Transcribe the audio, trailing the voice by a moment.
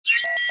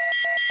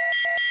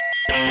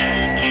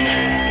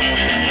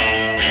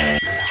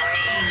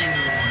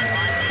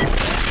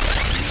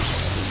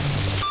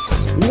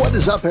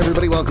is up,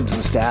 everybody? Welcome to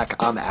The Stack.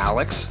 I'm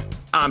Alex.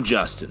 I'm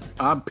Justin.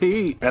 I'm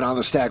Pete. And on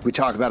The Stack, we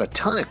talk about a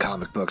ton of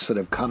comic books that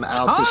have come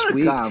out this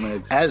week.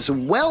 As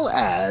well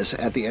as,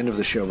 at the end of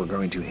the show, we're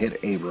going to hit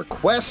a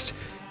request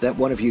that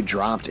one of you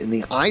dropped in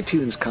the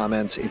iTunes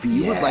comments. If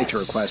you would like to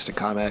request a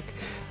comic,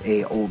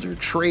 a older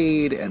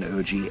trade, an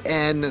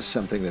OGN,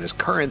 something that is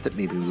current that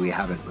maybe we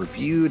haven't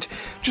reviewed,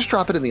 just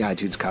drop it in the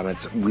iTunes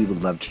comments. We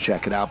would love to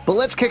check it out. But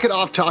let's kick it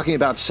off talking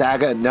about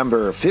Saga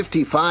number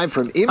 55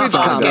 from Image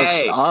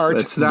Comics.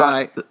 Art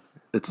by...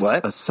 It's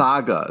what? A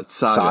Saga. It's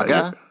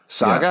Saga?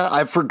 Saga? Yeah.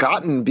 I've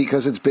forgotten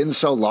because it's been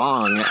so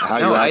long how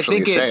you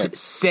actually say it. I think it's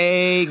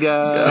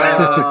Saga.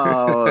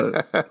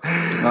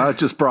 It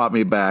just brought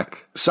me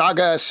back.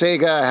 Saga,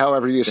 Sega,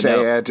 however you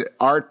say it.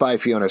 Art by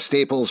Fiona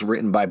Staples,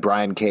 written by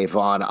Brian K.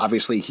 Vaughan.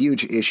 Obviously,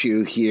 huge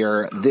issue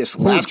here. This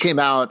last came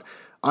out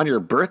on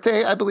your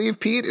birthday, I believe,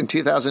 Pete, in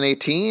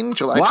 2018,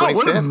 July 25th. Wow,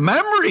 what a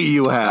memory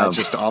you have.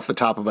 Just off the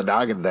top of my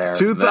noggin there.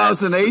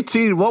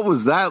 2018, what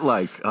was that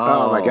like?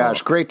 Oh my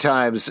gosh, great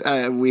times.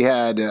 We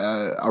had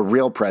a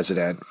real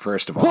president,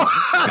 first of all.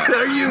 What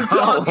are you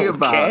talking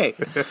about?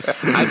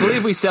 I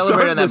believe we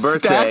celebrated on that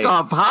birthday. Stack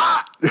off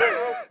hot.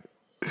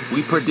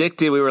 We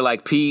predicted, we were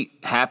like, Pete,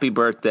 happy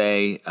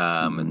birthday.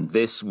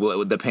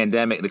 The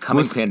pandemic, the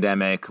coming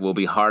pandemic will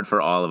be hard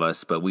for all of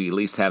us, but we at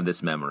least have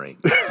this memory.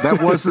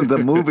 That wasn't the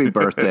movie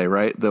birthday,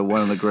 right? One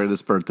of the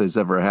greatest birthdays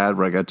ever had,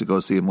 where I got to go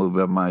see a movie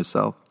by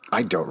myself.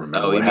 I don't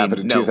remember what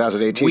happened in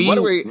 2018. Hold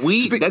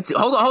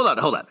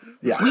on.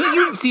 Yeah. You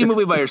didn't see a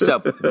movie by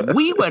yourself.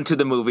 We went to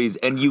the movies,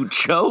 and you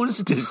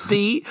chose to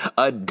see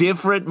a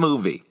different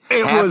movie.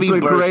 It was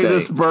the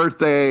greatest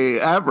birthday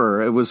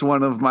ever. It was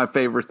one of my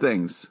favorite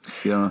things.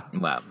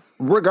 Wow.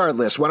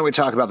 Regardless, why don't we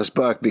talk about this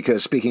book?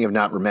 Because speaking of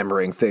not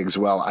remembering things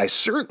well, I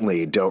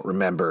certainly don't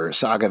remember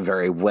Saga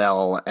very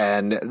well.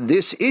 And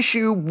this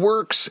issue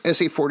works as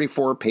a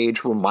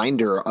 44-page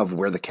reminder of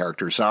where the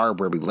characters are,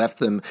 where we left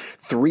them.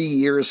 3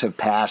 years have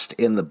passed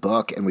in the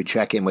book, and we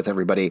check in with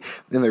everybody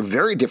in their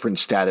very different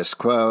status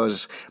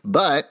quos.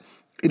 But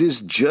it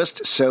is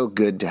just so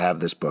good to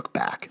have this book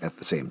back at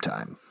the same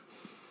time.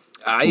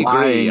 I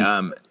agree.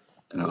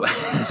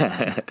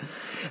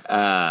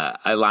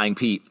 Lying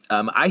Pete.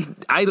 I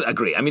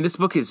agree. I mean, this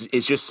book is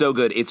just so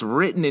good. It's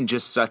written in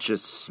just such a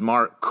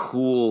smart,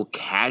 cool,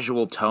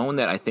 casual tone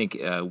that I think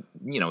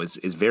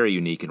is very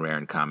unique and rare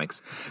in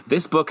comics.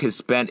 This book has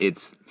spent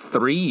its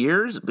 3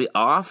 years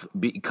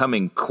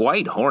becoming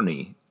quite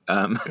horny.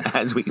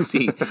 As we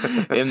see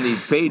in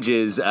these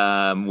pages,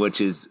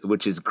 which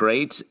is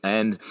great,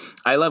 and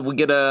I love. We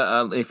get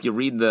if you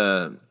read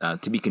the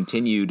to be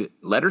continued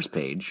letters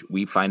page,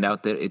 we find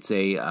out that it's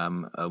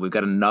we've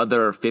got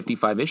another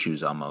 55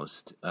 issues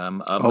almost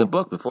of the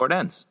book before it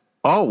ends.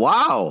 Oh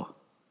wow!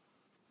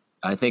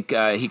 I think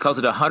he calls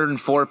it a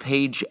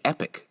 104-page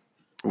epic.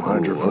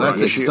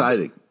 That's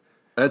exciting.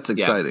 That's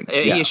exciting.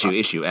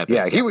 Issue epic.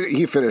 Yeah,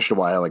 he finished a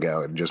while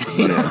ago and just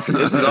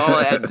this is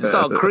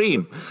all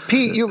cream.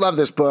 Pete, you love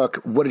this book.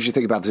 What did you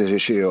think about this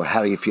issue?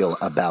 How do you feel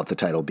about the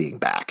title being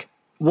back?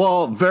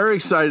 Well, very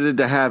excited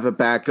to have it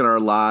back in our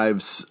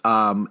lives.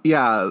 I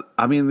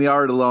mean, the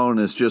art alone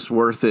is just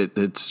worth it.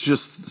 It's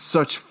just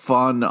such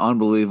fun,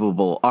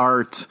 unbelievable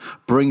art.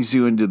 Brings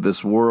you into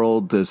this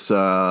world, this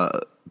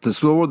world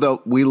that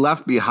we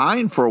left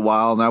behind for a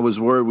while, and I was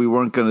worried we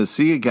weren't going to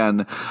see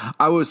again.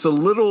 I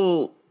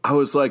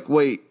was like,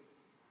 wait,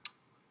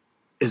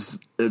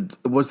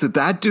 was it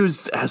that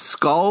dude's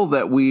skull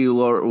that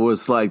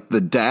was like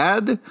the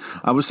dad?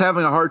 I was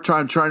having a hard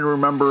time trying to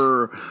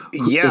remember.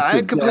 Yeah, I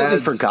had completely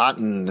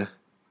forgotten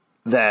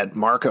that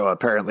Marco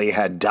apparently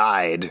had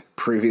died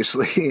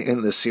previously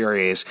in the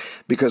series,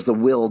 because the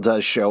will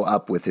does show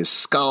up with his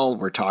skull.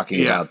 We're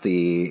talking about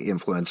the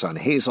influence on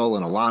Hazel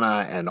and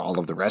Alana and all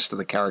of the rest of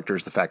the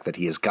characters, the fact that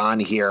he is gone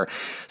here.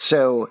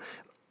 So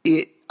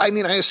I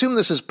assume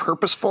this is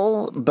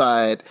purposeful,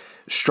 but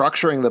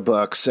structuring the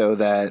book so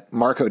that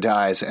Marco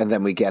dies and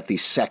then we get the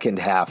second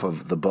half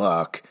of the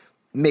book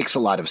makes a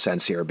lot of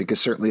sense here, because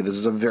certainly this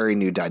is a very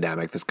new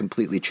dynamic. This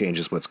completely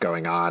changes what's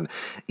going on,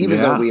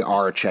 even though we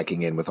are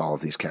checking in with all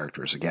of these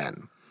characters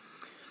again.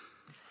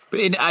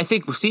 I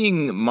think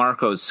seeing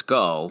Marco's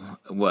skull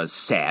was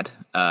sad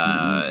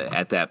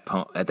at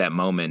that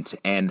moment,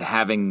 and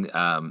having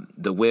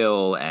the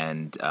Will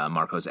and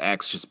Marco's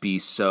ex just be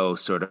so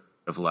sort of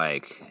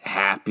like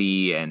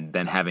happy and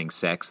then having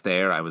sex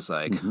there, I was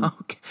like,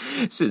 okay,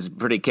 this is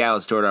pretty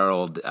callous toward our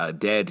old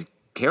dead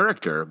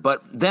character.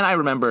 But then I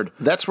remembered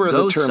that's where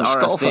the term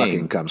skull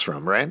fucking comes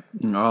from, right?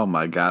 Oh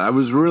my god, I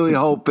was really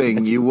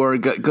hoping you were,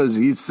 because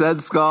he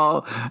said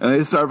skull and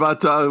they started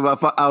about talking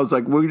about. I was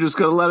like, we're just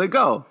gonna let it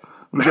go.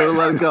 We're gonna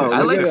let it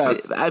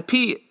go.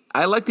 Pete,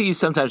 I like that you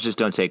sometimes just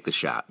don't take the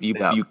shot.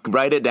 You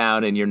write it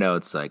down in your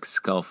notes like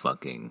skull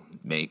fucking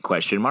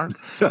question mark,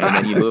 and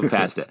then you move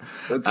past it.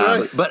 That's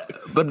right. But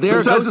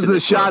there sometimes are it's the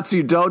shots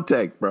you don't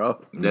take,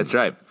 bro. That's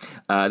right.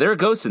 There are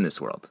ghosts in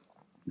this world.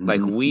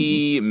 Like,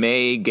 we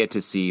may get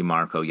to see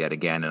Marco yet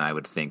again, and I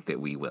would think that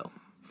we will.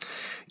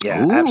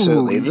 Yeah,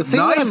 absolutely. The thing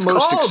that I'm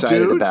most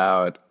excited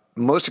about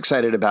most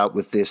excited about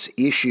with this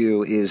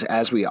issue is,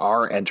 as we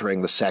are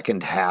entering the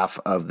second half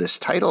of this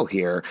title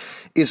here,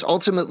 is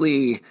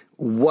ultimately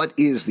what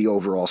is the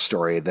overall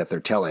story that they're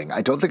telling.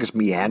 I don't think it's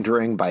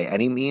meandering by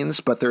any means,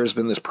 but there's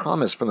been this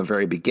promise from the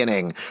very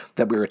beginning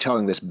that we were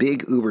telling this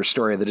big uber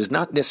story that is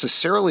not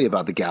necessarily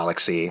about the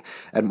galaxy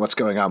and what's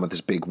going on with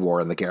this big war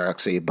in the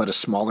galaxy, but a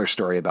smaller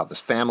story about this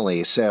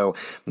family. So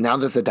now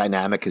that the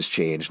dynamic has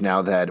changed,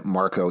 now that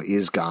Marco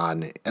is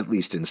gone, at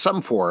least in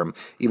some form,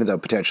 even though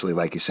potentially,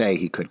 like you say,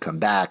 he could come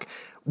back,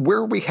 where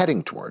are we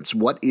heading towards?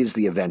 What is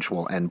the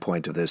eventual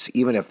endpoint of this,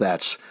 even if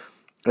that's,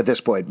 at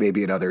this point,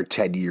 maybe another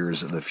 10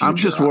 years in the future? I'm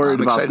just worried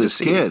about this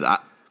kid.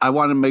 I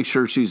want to make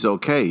sure she's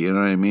okay. You know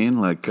what I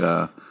mean? Like,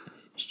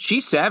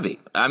 she's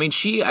savvy. I mean,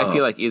 I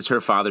feel like, is her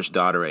father's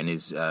daughter and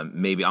is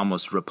maybe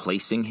almost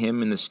replacing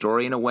him in the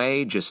story in a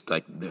way, just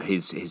like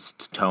his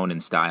tone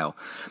and style.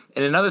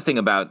 And another thing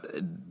about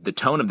the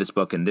tone of this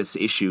book and this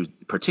issue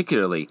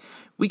particularly,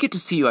 we get to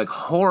see like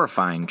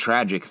horrifying,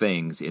 tragic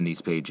things in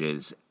these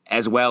pages,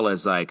 as well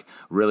as like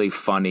really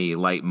funny,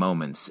 light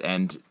moments.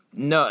 And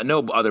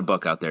no other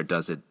book out there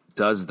does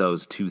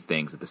those two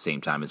things at the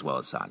same time as well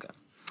as Saga.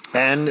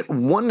 And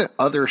one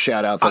other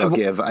shout out that I'll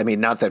give, I mean,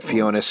 not that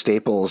Fiona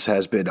Staples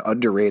has been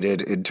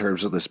underrated in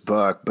terms of this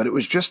book, but it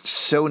was just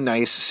so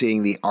nice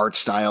seeing the art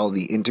style,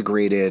 the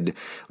integrated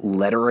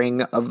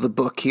lettering of the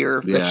book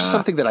here. That's just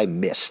something that I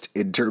missed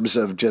in terms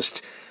of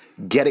just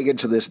getting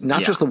into this,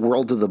 not just the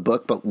world of the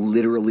book, but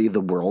literally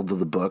the world of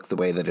the book, the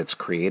way that it's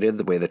created,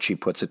 the way that she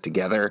puts it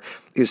together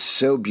is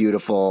so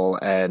beautiful.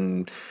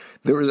 And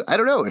there was, I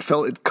don't know, it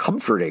felt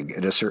comforting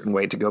in a certain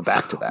way to go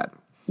back to that.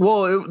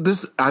 Well,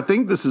 I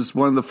think this is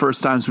one of the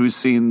first times we've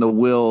seen the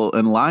Will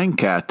and Lion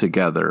Cat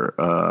together.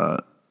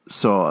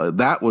 So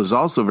that was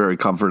also very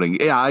comforting.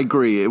 Yeah, I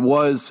agree. It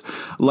was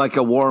like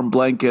a warm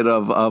blanket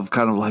of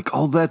kind of like,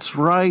 oh, that's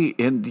right.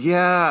 And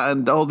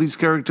and all these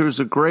characters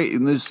are great.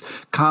 And this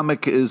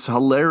comic is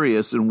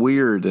hilarious and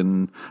weird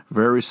and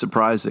very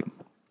surprising.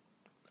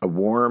 A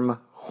warm,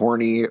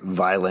 horny,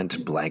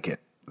 violent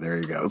blanket. There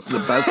you go. It's the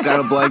best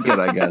kind of blanket,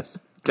 I guess.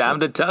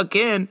 Time to tuck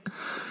in.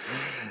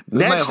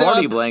 Next my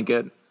horny up,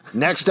 blanket.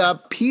 Next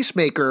up,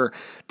 Peacemaker,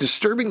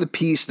 Disturbing the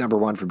Peace,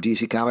 #1 from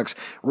DC Comics,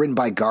 written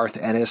by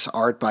Garth Ennis,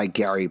 art by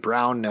Garry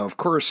Brown. Now, of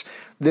course,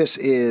 this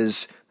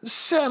is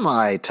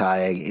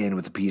semi-tying in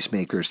with the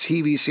Peacemaker's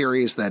TV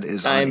series that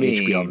is on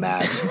HBO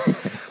Max.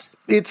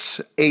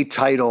 It's a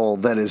title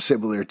that is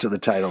similar to the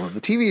title of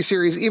the TV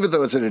series, even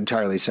though it's an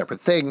entirely separate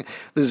thing.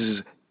 This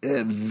is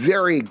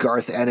very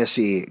Garth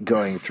Ennis-y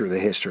going through the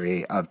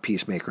history of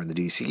Peacemaker in the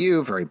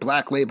DCU, very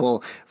Black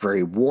Label,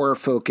 very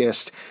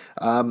war-focused.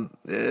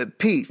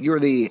 Pete, you're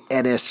the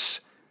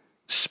Ennis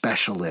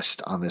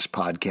specialist on this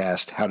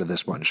podcast. How did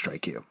this one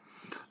strike you?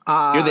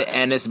 You're the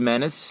Ennis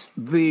menace?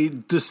 The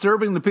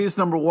Disturbing the Peace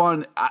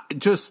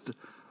 #1,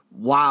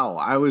 wow.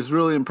 I was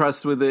really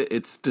impressed with it.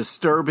 It's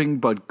disturbing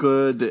but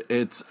good.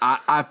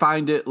 I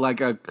find it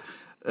like a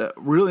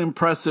really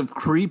impressive,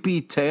 creepy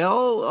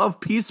tale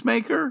of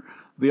Peacemaker.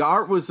 The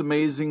art was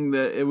amazing.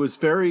 It was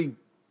very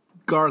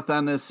Garth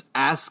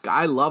Ennis-esque.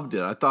 I loved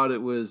it. I thought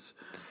it was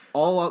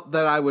all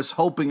that I was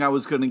hoping I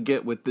was going to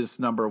get with this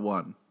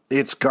 #1.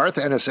 It's Garth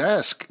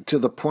Ennis-esque to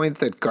the point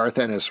that Garth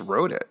Ennis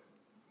wrote it.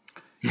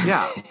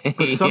 Yeah,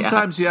 but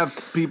sometimes you have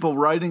people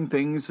writing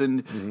things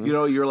and,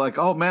 you're like,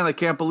 oh, man, I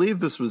can't believe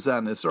this was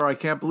Ennis, or I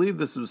can't believe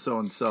this was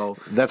so-and-so.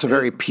 That's a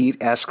very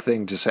Pete-esque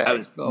thing to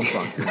say. Go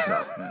fuck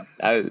yourself, man.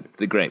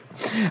 Great.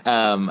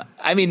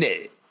 I mean,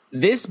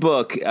 this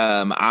book,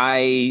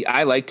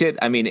 I liked it.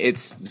 I mean,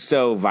 it's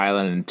so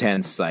violent and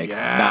intense, like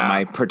not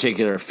my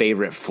particular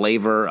favorite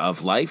flavor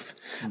of life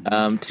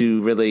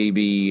to really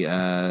be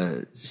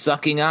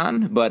sucking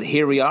on, but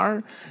here we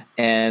are.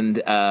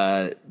 And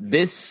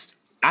it's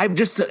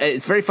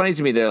very funny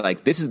to me. They're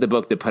like, this is the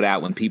book to put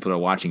out when people are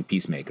watching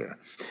Peacemaker,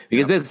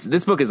 because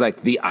this book is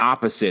like the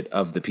opposite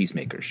of the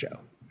Peacemaker show.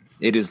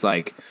 It is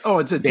like,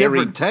 it's a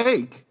different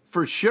take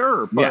for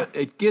sure, but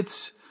it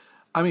gets,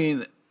 I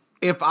mean,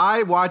 if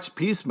I watched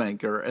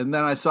Peacemaker and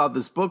then I saw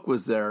this book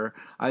was there,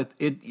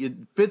 it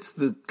fits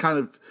the kind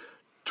of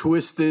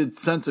twisted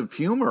sense of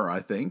humor, I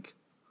think.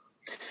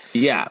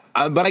 Yeah,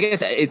 but I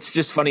guess it's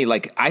just funny.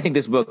 Like, I think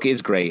this book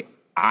is great.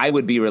 I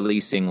would be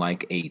releasing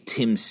like a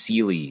Tim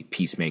Seeley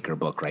Peacemaker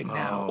book right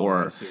now,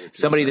 or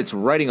somebody that's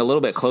writing a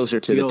little bit closer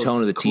to the tone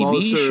of the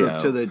TV show.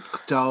 To the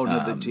tone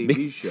of the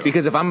TV show.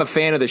 Because if I'm a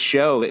fan of the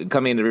show,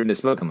 coming into reading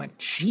this book, I'm like,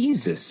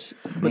 Jesus.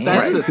 But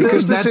man.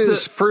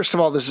 Because first of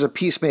all, this is a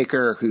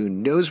Peacemaker who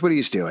knows what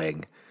he's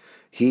doing.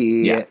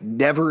 He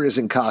never is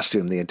in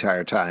costume the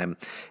entire time.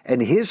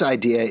 And his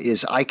idea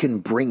is, I can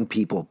bring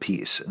people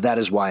peace. That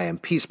is why I'm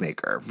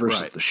Peacemaker.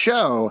 Versus the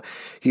show,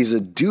 he's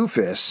a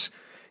doofus.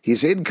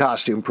 He's in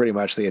costume pretty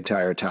much the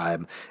entire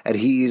time, and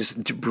he's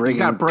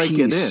bringing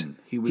peace.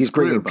 He's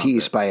bringing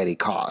peace by any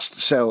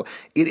cost. So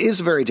it is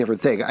a very different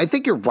thing. I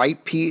think you're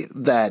right, Pete,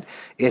 that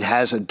it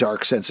has a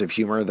dark sense of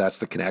humor. That's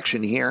the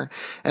connection here.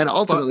 And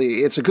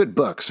ultimately, it's a good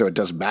book, so it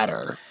doesn't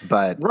matter.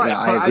 But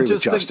I agree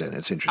with Justin.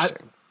 It's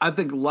interesting. I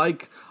think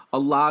like a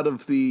lot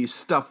of the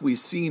stuff we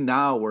see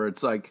now where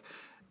it's like,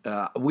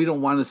 we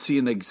don't want to see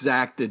an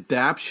exact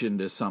adaptation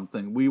to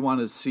something. We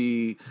want to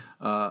see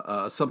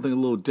something a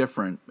little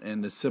different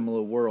in a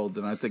similar world,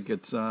 and I think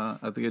it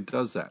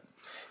does that.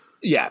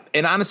 Yeah,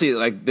 and honestly,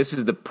 like, this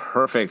is the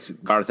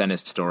perfect Garth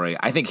Ennis story.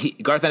 I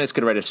think Garth Ennis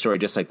could write a story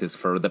just like this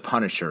for The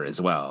Punisher as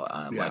well.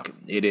 Like,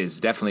 it is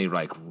definitely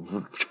like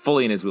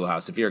fully in his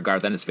wheelhouse. If you're a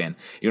Garth Ennis fan,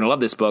 you're gonna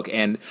love this book.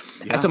 And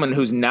as someone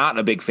who's not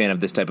a big fan of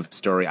this type of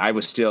story, I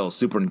was still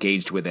super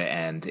engaged with it,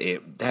 and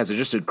it has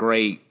just a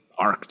great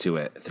arc to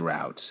it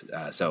throughout.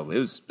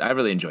 I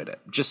really enjoyed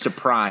it. Just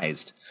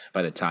surprised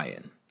by the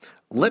tie-in.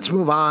 Let's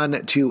move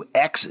on to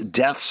X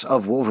Deaths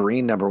of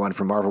Wolverine, #1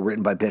 from Marvel,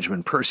 written by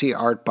Benjamin Percy,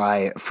 art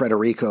by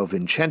Federico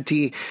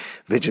Vicentini.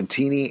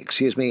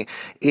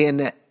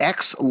 In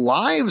X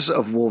Lives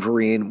of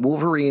Wolverine,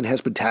 Wolverine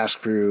has been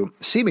tasked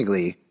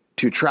seemingly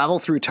to travel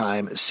through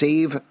time,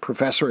 save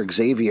Professor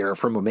Xavier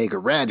from Omega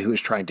Red, who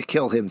is trying to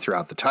kill him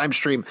throughout the time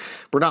stream.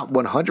 We're not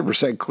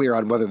 100% clear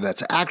on whether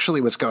that's actually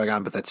what's going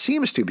on, but that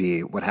seems to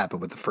be what happened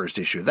with the first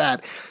issue of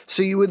that.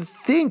 So you would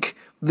think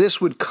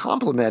this would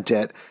complement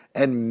it,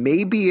 and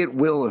maybe it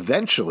will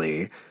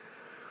eventually.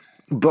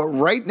 But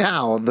right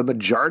now, the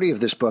majority of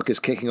this book is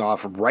kicking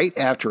off right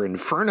after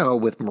Inferno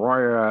with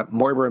Moira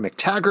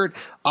McTaggart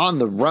on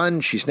the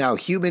run. She's now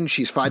human.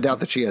 She's found out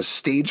that she has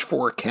stage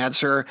 4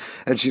 cancer,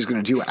 and she's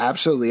going to do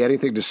absolutely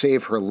anything to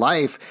save her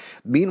life.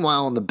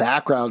 Meanwhile, in the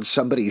background,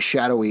 somebody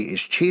shadowy is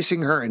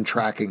chasing her and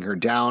tracking her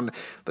down.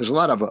 There's a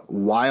lot of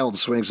wild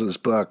swings in this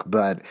book,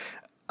 but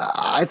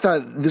I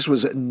thought this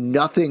was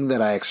nothing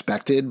that I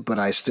expected, but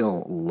I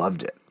still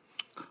loved it.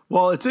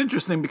 Well, it's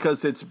interesting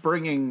because it's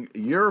bringing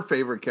your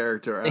favorite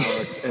character,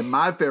 Alex, and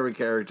my favorite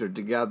character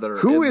together.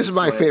 Who is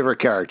my favorite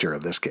character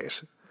in this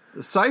case?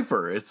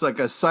 Cypher. It's like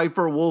a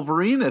Cypher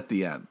Wolverine at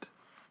the end.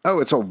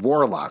 Oh, it's a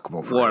Warlock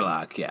Wolverine.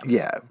 Warlock, yeah.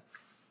 Yeah.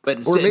 Or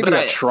maybe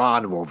a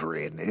Tron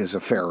Wolverine is a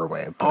fairer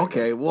way of putting it.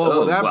 Okay,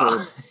 well, whatever.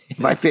 Well,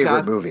 My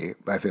favorite movie.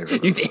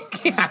 You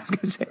think? Yeah, I was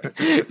gonna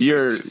say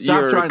your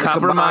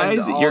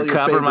compromise. Your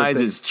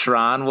compromise is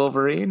Tron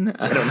Wolverine.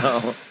 I don't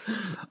know.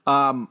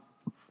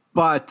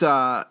 But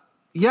I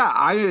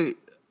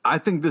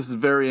think this is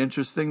very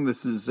interesting.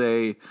 This is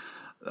I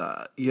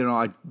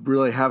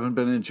really haven't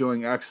been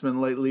enjoying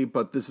X-Men lately,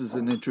 but this is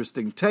an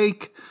interesting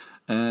take.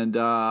 And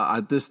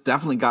this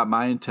definitely got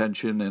my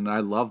attention, and I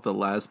love the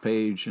last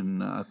page,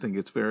 and I think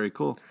it's very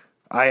cool.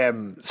 I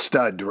am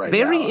stunned right now.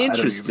 Very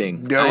interesting. I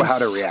don't even know how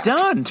to react.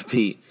 Stunned,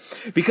 Pete,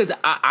 because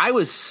I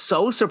was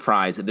so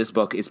surprised that this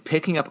book is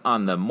picking up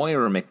on the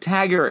Moira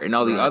McTaggart and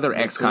all the other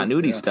X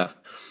continuity stuff.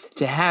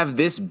 To have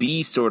this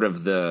be sort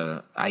of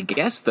the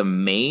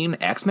main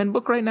X-Men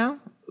book right now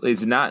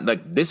is not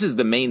like this is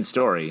the main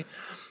story.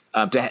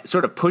 To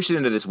sort of push it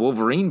into this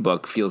Wolverine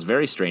book feels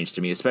very strange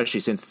to me, especially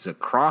since it's a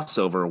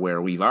crossover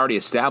where we've already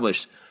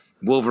established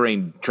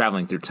Wolverine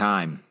traveling through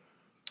time.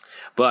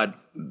 But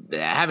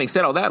having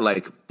said all that,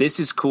 like, this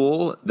is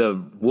cool. The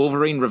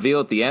Wolverine reveal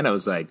at the end, I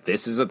was like,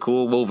 this is a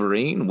cool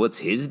Wolverine. What's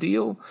his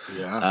deal?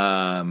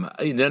 Yeah. Not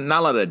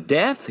a lot of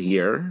death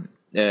here.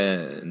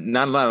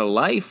 Not a lot of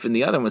life in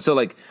the other one. So,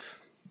 like,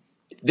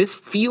 this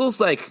feels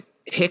like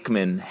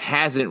Hickman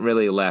hasn't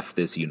really left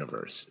this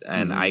universe,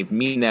 and I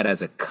mean that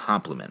as a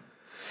compliment.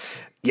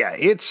 Yeah,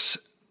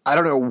 I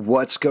don't know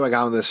what's going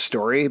on with this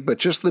story, but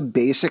just the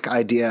basic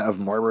idea of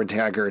Moira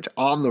McTaggart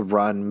on the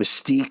run,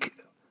 Mystique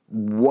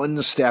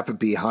one step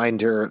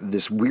behind her,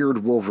 this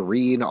weird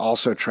Wolverine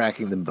also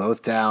tracking them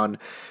both down.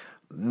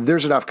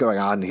 There's enough going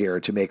on here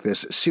to make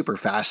this super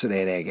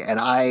fascinating, and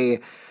I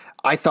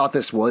thought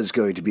this was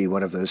going to be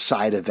one of those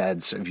side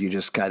events if you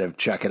just kind of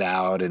check it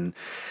out, and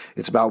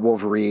it's about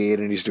Wolverine,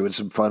 and he's doing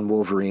some fun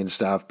Wolverine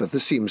stuff, but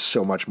this seems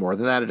so much more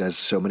than that. It has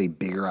so many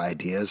bigger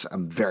ideas.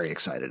 I'm very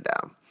excited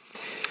now.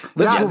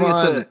 Let's move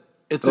on.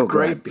 It's a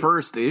great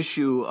first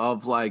issue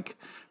of, like,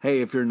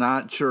 hey, if you're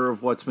not sure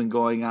of what's been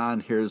going on,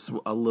 here's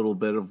a little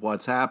bit of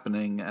what's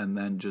happening, and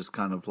then just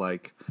kind of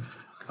like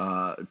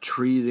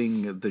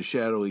treating the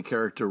shadowy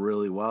character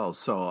really well.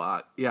 So,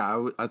 I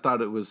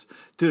thought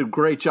did a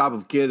great job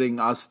of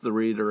getting us, the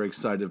reader,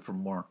 excited for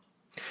more.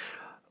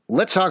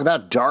 Let's talk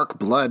about Dark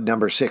Blood,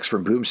 #6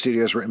 from Boom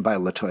Studios, written by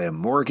Latoya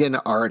Morgan,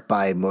 art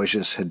by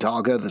Moisés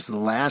Hidalgo. This is the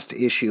last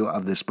issue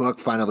of this book,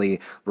 finally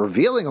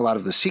revealing a lot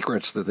of the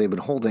secrets that they've been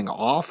holding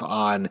off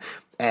on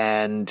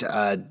and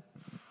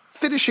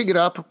finishing it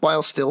up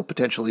while still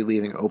potentially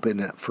leaving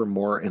open for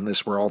more in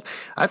this world.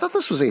 I thought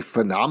this was a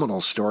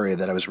phenomenal story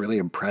that I was really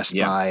impressed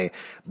by,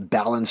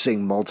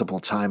 balancing multiple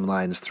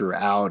timelines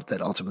throughout that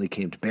ultimately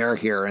came to bear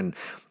here. And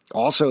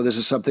also, this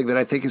is something that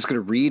I think is going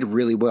to read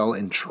really well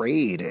in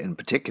trade in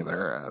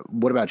particular.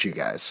 What about you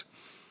guys?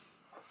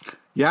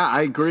 Yeah,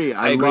 I agree.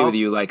 I agree with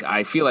you. Like,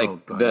 I feel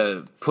like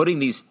putting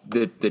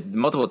the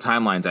multiple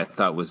timelines I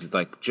thought was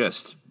like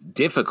just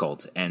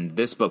difficult, and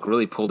this book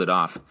really pulled it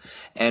off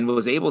and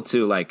was able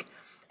to like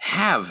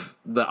have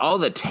all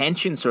the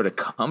tension sort of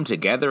come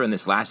together in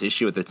this last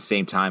issue at the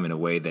same time in a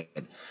way that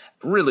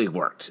really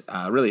worked.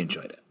 Really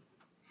enjoyed it.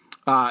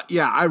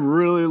 I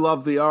really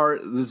love the art.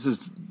 This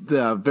is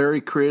the very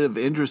creative,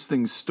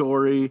 interesting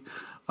story.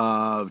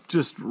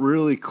 Just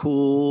really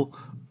cool.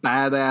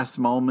 badass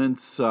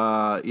moments.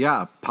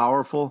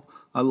 Powerful.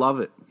 I love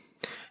it.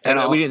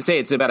 And we didn't say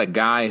it's about a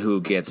guy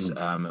who gets.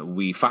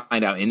 We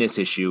find out in this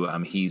issue,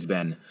 he's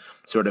been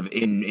sort of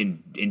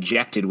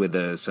injected with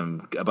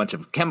a bunch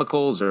of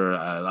chemicals, or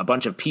a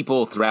bunch of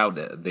people throughout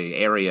the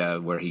area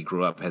where he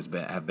grew up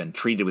have been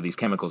treated with these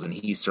chemicals, and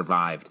he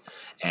survived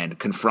and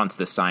confronts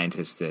the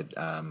scientists that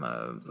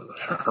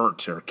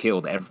hurt or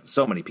killed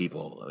so many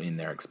people in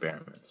their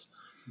experiments.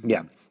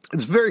 Yeah.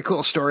 It's a very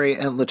cool story,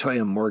 and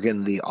Latoya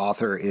Morgan, the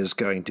author, is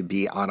going to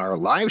be on our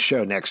live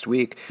show next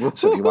week.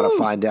 So if you want to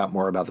find out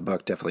more about the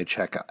book, definitely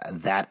check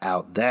that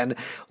out then.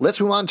 Let's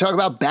move on and talk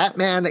about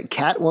Batman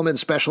Catwoman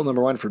Special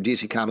 #1 from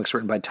DC Comics,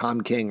 written by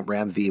Tom King,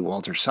 Ram V,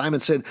 Walter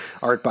Simonson,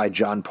 art by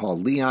John Paul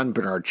Leon,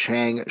 Bernard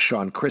Chang,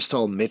 Sean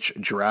Crystal, Mitch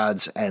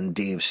Gerads, and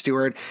Dave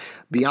Stewart.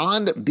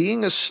 Beyond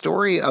being a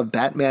story of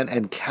Batman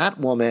and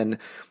Catwoman,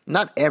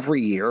 not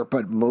every year,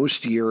 but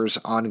most years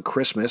on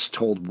Christmas,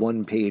 told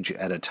one page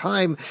at a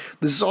time,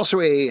 this is also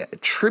a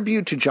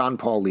tribute to John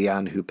Paul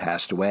Leon, who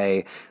passed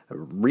away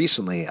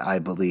recently, I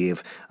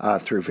believe,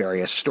 through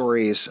various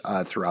stories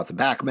throughout the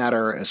back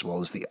matter, as well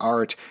as the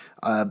art.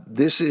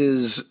 This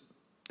is,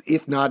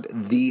 if not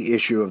the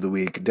issue of the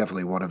week,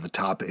 definitely one of the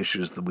top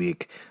issues of the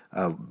week.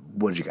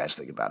 What did you guys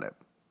think about it?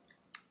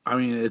 I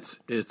mean, it's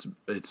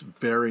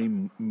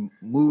very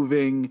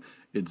moving.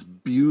 It's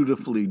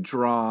beautifully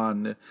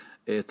drawn.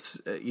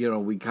 It's,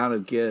 we kind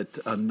of get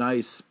a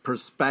nice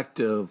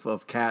perspective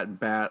of Cat and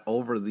Bat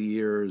over the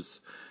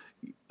years.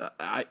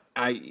 I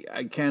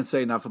can't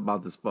say enough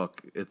about this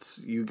book.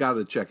 You got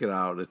to check it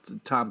out.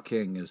 Tom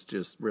King is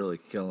just really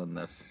killing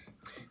this.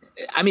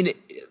 I mean,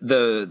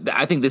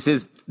 I think this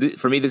is,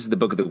 for me, this is the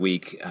book of the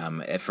week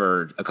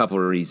for a couple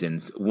of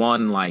reasons.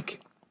 One, like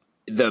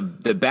the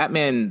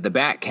Batman, the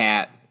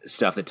Batcat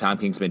stuff that Tom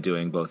King's been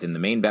doing, both in the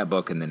main Bat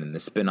book and then in the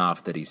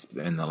spinoff that he's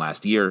in the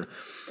last year,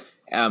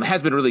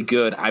 has been really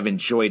good. I've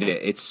enjoyed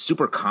it. It's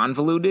super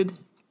convoluted.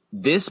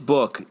 This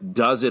book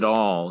does it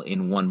all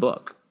in one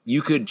book.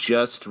 You could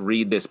just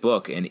read this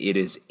book and it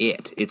is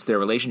it. It's their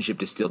relationship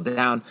distilled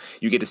down.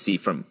 You get to see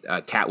from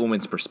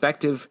Catwoman's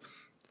perspective,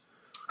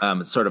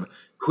 sort of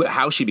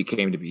how she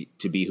became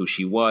to be who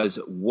she was,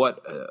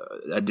 what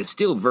a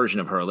distilled version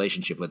of her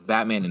relationship with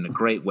Batman in a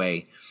great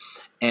way,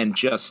 and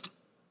just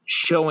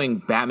showing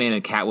Batman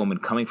and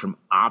Catwoman coming from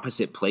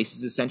opposite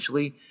places,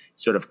 essentially,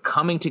 sort of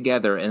coming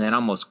together and then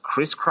almost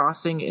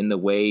crisscrossing in the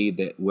way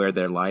that where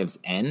their lives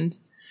end,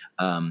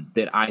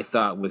 that I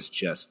thought was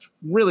just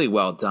really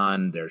well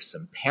done. There's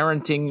some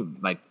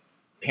parenting, like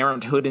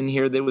parenthood in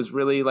here that was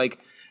really like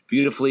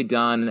beautifully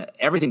done.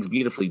 Everything's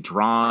beautifully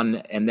drawn.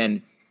 And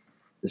then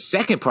the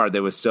second part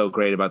that was so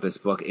great about this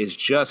book is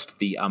just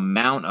the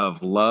amount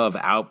of love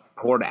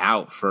poured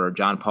out for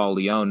John Paul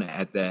Leon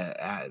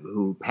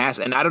who passed.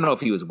 And I don't know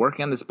if he was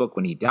working on this book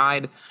when he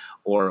died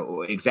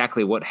or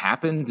exactly what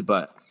happened,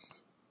 but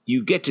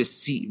you get to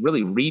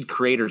really read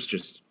creators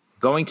just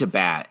going to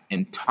bat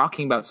and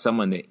talking about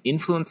someone that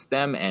influenced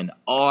them and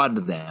awed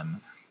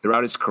them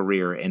throughout his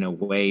career in a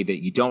way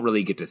that you don't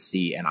really get to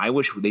see. And I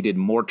wish they did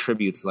more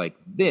tributes like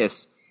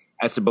this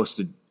as opposed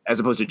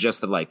to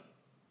just the like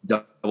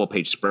double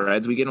page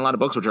spreads we get in a lot of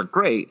books, which are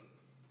great.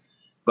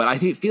 But I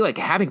feel like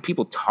having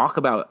people talk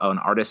about an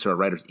artist or a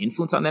writer's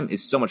influence on them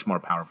is so much more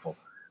powerful.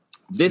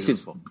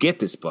 Get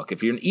this book.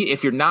 If you've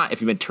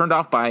been turned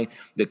off by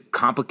the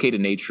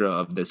complicated nature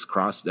of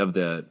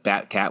the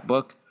Bat Cat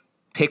book,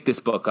 pick this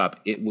book up.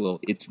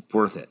 It's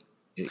worth it.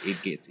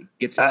 It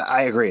gets.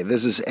 I agree.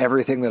 This is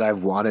everything that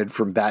I've wanted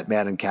from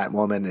Batman and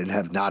Catwoman and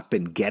have not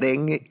been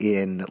getting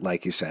in,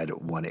 like you said,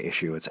 one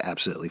issue. It's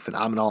absolutely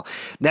phenomenal.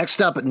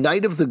 Next up,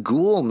 Night of the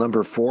Ghoul,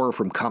 #4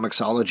 from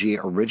ComiXology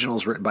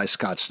Originals, written by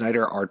Scott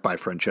Snyder, art by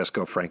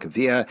Francesco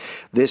Francavilla.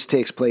 This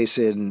takes place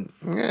in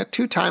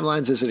two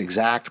timelines, isn't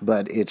exact,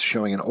 but it's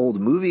showing an old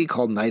movie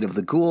called Night of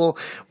the Ghoul,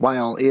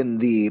 while in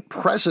the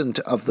present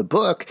of the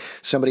book,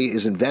 somebody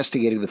is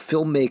investigating the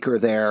filmmaker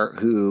there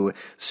who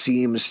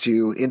seems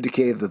to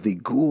indicate that the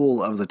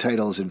ghoul of the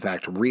title is in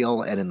fact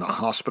real and in the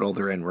hospital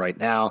they're in right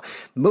now.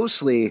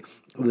 Mostly,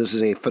 this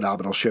is a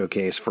phenomenal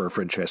showcase for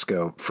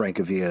Francesco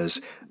Francavilla's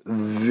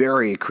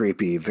very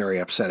creepy, very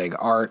upsetting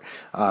art,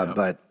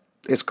 but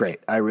it's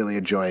great. I really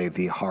enjoy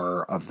the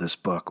horror of this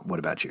book. What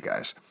about you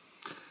guys?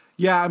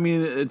 Yeah, I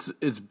mean,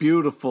 it's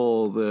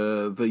beautiful.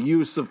 The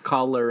use of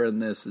color in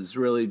this is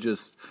really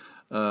just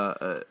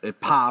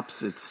it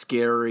pops. It's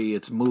scary.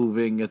 It's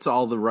moving. It's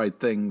all the right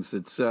things.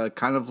 It's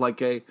kind of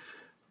like a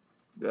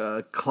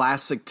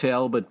classic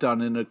tale, but done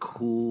in a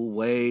cool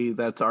way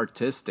that's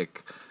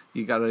artistic.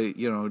 You got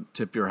to,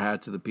 tip your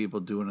hat to the people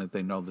doing it.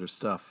 They know their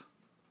stuff.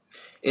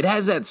 It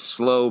has that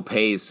slow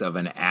pace of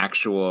an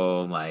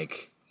actual,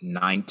 like,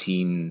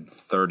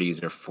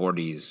 1930s or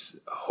 40s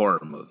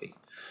horror movie.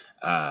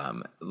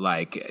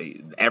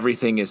 Like,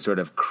 everything is sort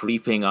of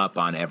creeping up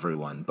on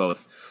everyone,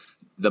 both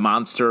the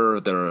monster,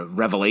 the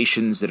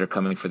revelations that are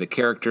coming for the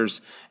characters,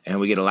 and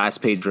we get a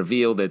last page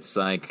reveal that's,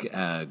 like,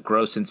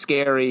 gross and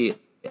scary,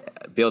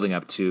 building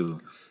up to,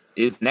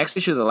 is next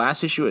issue the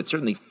last issue? It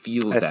certainly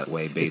feels that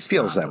way based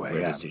on where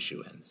this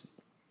issue ends.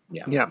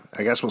 Yeah,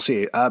 I guess we'll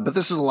see. But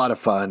this is a lot of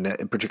fun,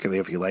 particularly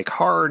if you like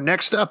horror.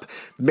 Next up,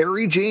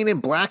 Mary Jane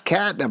and Black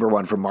Cat,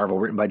 #1 from Marvel,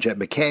 written by Jed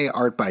MacKay,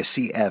 art by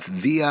C.F.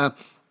 Villa.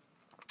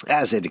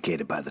 As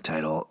indicated by the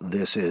title,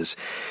 this is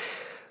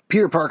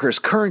Peter Parker's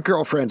current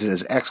girlfriend and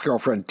his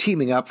ex-girlfriend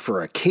teaming up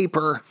for a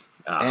caper.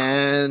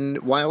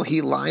 And while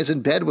he lies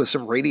in bed with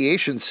some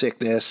radiation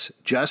sickness,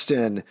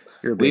 Justin,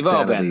 you're a big fan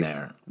of the...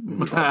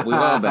 We've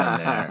all been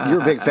there.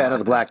 You're a big fan of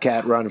the Black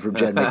Cat run from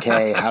Jed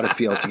MacKay. How'd it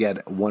feel to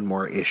get one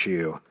more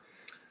issue?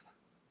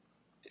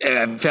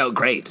 It felt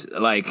great.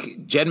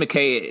 Like, Jed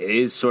MacKay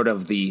is sort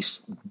of the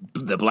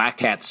Black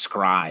Cat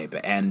scribe,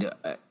 and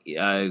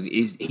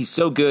he's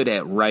so good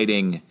at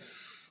writing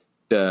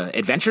the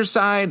adventure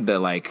side, the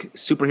like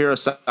superhero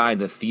side,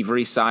 the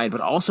thievery side,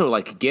 but also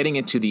like getting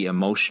into the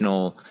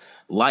emotional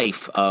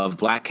life of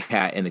Black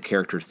Cat and the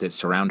characters that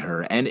surround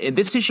her. And in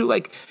this issue,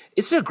 like,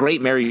 it's a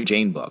great Mary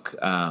Jane book.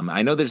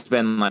 I know there's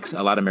been like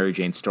a lot of Mary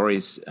Jane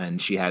stories,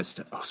 and she has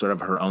sort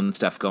of her own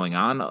stuff going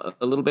on a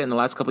little bit in the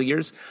last couple of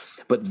years.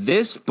 But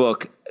this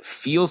book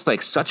feels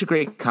like such a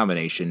great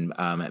combination.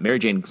 Mary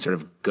Jane sort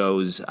of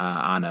goes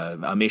on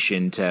a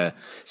mission to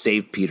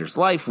save Peter's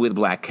life with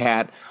Black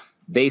Cat.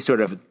 They sort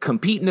of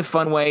compete in a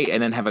fun way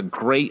and then have a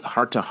great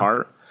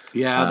heart-to-heart.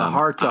 Yeah, the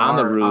heart-to-heart on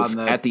the roof on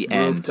the at the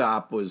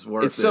rooftop end was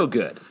worth it. It's so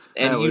good.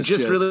 And you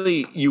just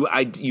really, you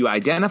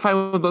identify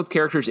with both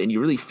characters, and you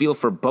really feel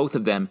for both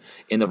of them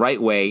in the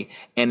right way.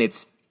 And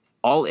it's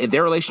all,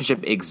 their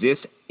relationship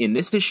exists in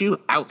this issue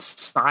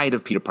outside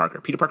of Peter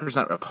Parker. Peter Parker's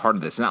not a part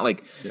of this. It's not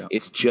like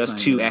it's just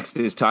two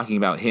exes talking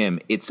about him.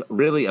 It's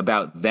really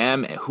about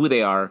them, who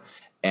they are,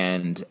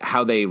 and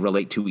how they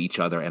relate to each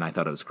other. And I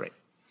thought it was great.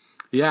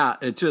 Yeah,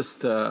 it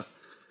just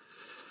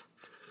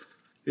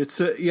it's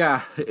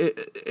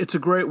a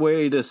great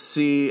way to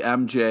see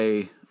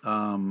MJ.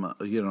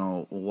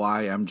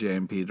 Why MJ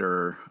and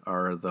Peter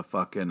are the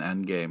fucking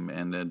end game,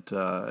 and it's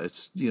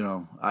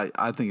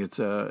I think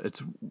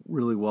it's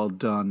really well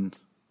done.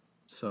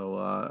 So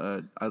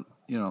I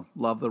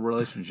love the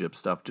relationship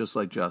stuff, just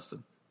like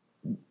Justin.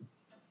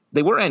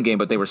 They were end game,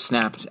 but they were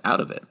snapped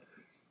out of it.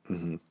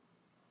 Mm-hmm.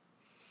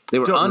 They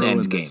were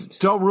un-end-gamed.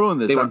 Don't ruin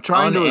this. I'm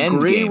trying to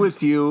agree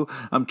with you.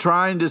 I'm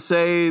trying to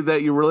say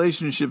that your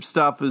relationship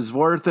stuff is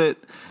worth it.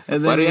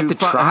 And then why do you have to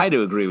try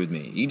to agree with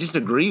me? You just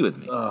agree with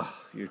me.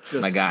 You're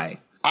just my guy.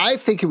 I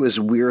think it was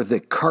weird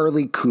that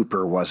Carly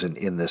Cooper wasn't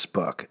in this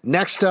book.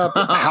 Next up,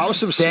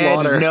 House of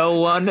Slaughter.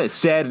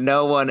 Said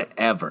no one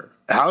ever.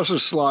 House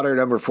of Slaughter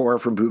 #4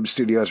 from Boom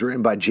Studios,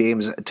 written by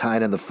James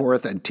Tynion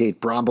IV and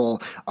Tate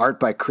Brombal, art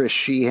by Chris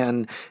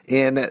Shehan.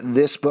 In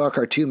this book,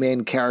 our two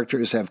main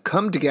characters have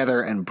come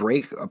together and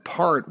break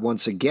apart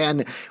once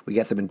again. We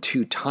get them in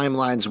two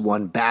timelines,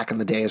 one back in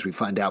the day as we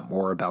find out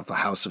more about the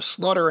House of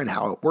Slaughter and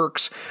how it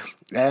works,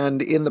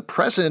 and in the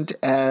present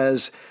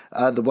as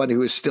the one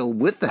who is still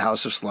with the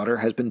House of Slaughter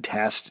has been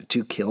tasked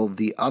to kill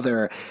the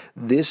other.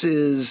 This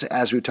is,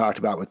 as we talked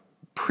about with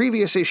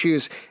previous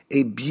issues,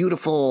 a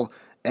beautiful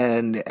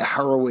and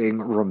harrowing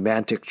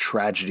romantic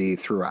tragedy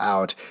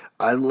throughout.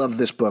 I love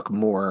this book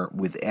more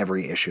with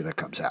every issue that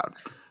comes out.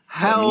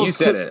 You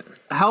said it.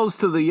 Hell's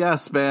to the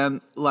yes, man.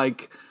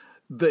 At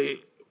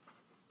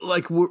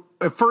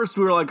first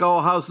we were like,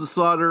 oh, House of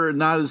Slaughter,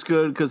 not as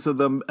good because of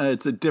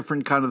it's a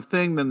different kind of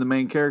thing than the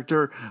main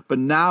character. But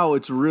now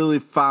it's really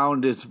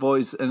found its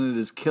voice, and it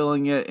is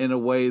killing it in a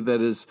way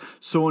that is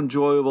so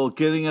enjoyable,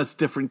 getting us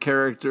different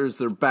characters,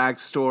 their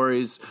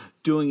backstories,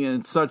 doing it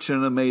in such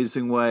an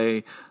amazing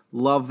way.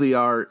 Love the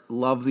art,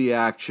 love the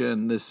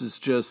action. This is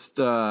just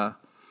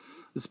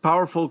it's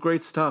powerful,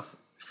 great stuff.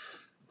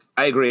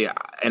 I agree.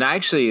 And I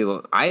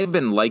have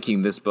been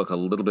liking this book a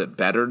little bit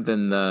better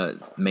than the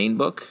main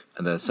book,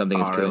 the Something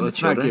is Killing the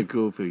Children.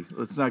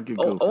 Let's not get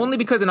goofy. Only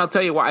because, and I'll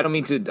tell you why,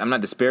 I'm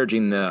not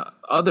disparaging the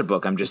other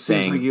book. I'm just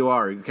saying. Seems like you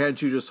are. Can't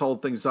you just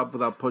hold things up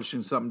without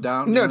pushing something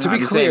down? No, to be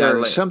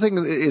clear, Something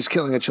is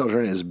Killing the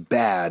Children is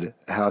bad.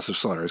 House of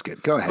Slaughter is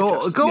good. Go ahead.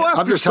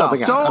 I'm just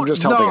helping out. I'm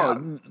just helping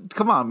out.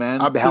 Come on,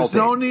 man. There's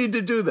no need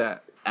to do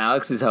that.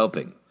 Alex is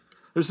helping.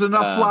 There's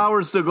enough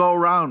flowers to go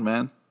around,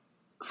 man.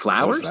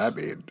 Flowers? What does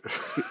that mean?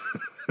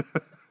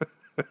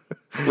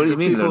 What do you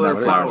mean? People their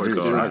flowers,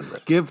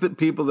 dude. Give the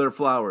people their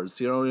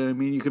flowers. You know what I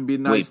mean? You can be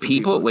nice. Wait,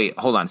 people? Wait,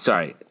 hold on.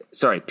 Sorry.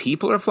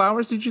 People are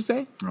flowers? Did you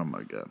say? Oh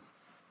my god.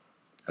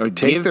 Or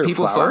take give their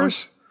people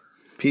flowers?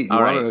 Pete, you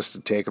wanted us to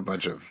take a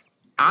bunch of.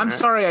 I'm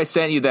sorry I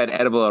sent you that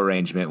edible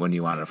arrangement when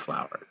you wanted a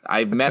flower.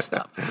 I messed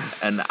up,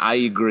 and I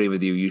agree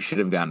with you. You should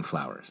have gotten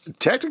flowers.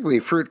 Technically,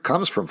 fruit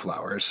comes from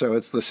flowers, so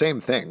it's the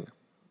same thing.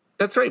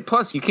 That's right.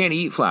 Plus, you can't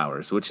eat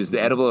flowers, which is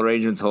the edible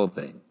arrangement's whole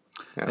thing.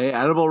 Yeah. Hey,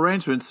 edible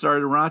arrangement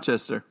started in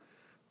Rochester.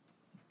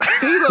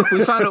 See, look,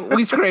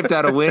 we scraped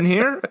out a win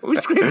here.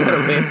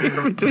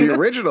 The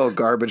original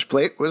garbage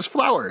plate was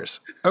flowers.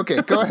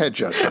 Okay, go ahead,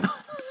 Justin.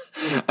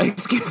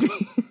 Excuse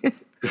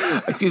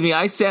me.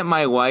 I sent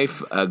my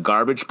wife a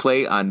garbage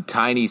plate on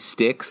tiny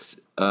sticks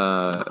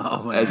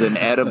as an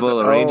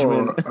edible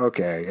arrangement.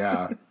 Okay,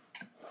 yeah.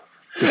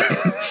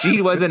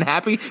 She wasn't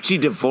happy. She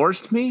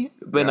divorced me,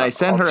 but I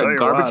sent her a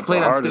garbage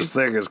plate on stage. The hardest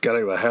thing is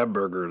getting the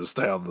hamburger to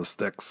stay on the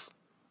sticks.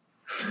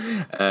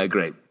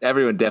 Great.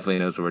 Everyone definitely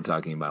knows what we're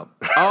talking about.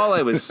 All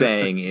I was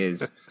saying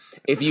is,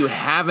 if you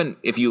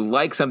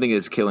like Something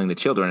Is Killing the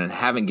Children and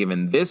haven't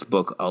given this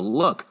book a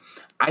look,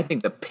 I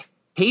think the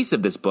pace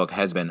of this book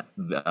has been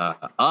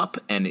up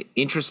and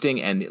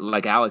interesting. And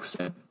like Alex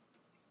said,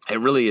 it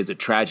really is a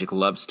tragic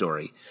love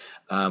story,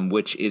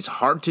 which is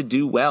hard to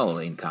do well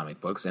in comic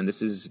books, and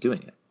this is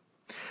doing it.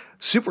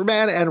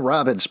 Superman and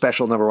Robin,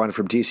 special number 1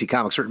 from DC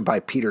Comics, written by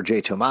Peter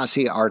J.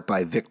 Tomasi, art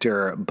by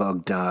Victor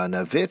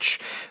Bogdanovich.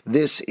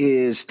 This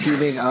is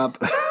teaming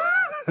up...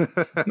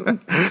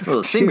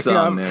 little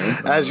sing-song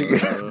there. As you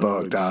get...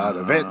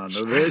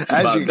 Bogdanovich.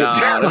 As you can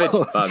tell...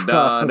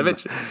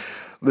 Bogdanovich.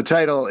 The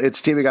title,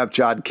 it's teaming up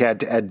John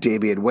Kent and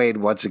Damian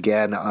Wayne once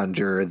again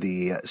under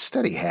the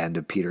steady hand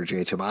of Peter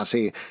J.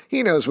 Tomasi.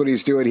 He knows what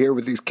he's doing here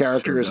with these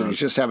characters, and he's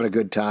just having a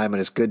good time, and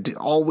it's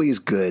always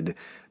good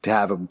to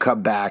have him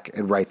come back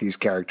and write these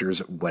characters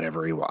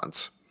whenever he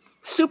wants.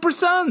 Super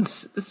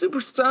Sons! The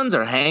Super Sons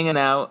are hanging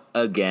out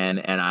again,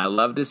 and I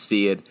love to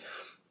see it.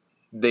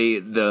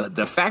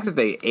 The fact that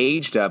they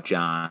aged up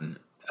John...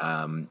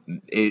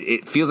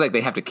 it feels like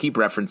they have to keep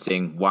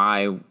referencing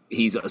why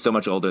he's so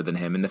much older than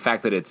him. And the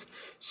fact that it's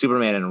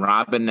Superman and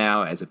Robin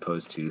now as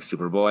opposed to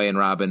Superboy and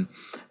Robin.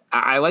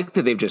 I like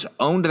that they've just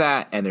owned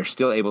that and they're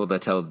still able to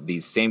tell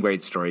these same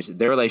great stories.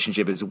 Their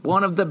relationship is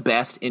one of the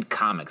best in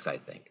comics, I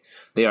think.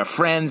 They are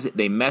friends.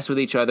 They mess with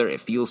each other.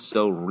 It feels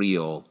so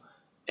real,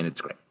 and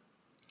it's great.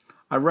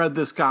 I read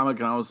this comic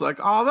and I was like,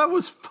 oh, that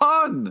was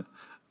fun.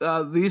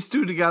 These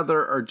two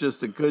together are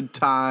just a good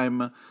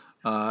time.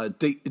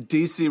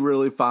 DC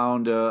really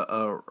found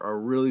a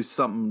really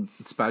something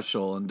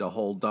special and to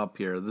hold up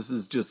here. This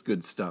is just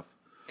good stuff.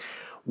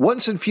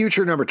 Once and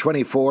Future number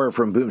 24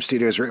 from Boom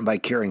Studios, written by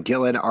Kieran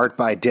Gillen, art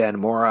by Dan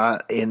Mora.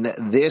 In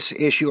this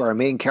issue, our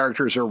main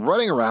characters are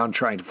running around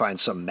trying to find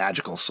some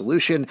magical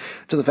solution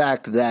to the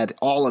fact that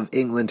all of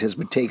England has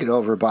been taken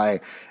over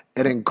by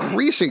an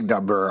increasing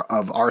number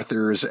of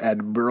Arthurs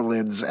and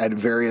Merlins and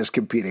various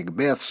competing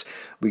myths.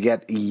 We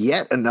get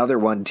yet another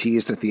one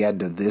teased at the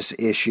end of this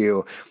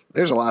issue.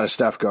 There's a lot of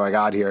stuff going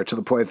on here to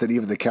the point that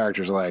even the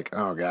characters are like,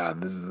 oh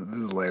God, this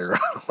is later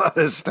on a lot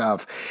of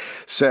stuff.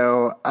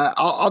 So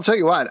I'll tell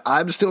you what,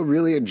 I'm still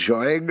really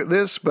enjoying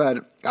this,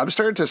 but I'm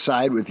starting to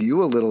side with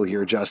you a little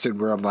here, Justin,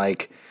 where I'm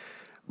like,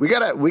 we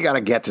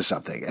gotta get to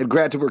something. And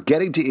granted, we're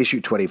getting to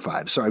issue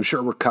 25, so I'm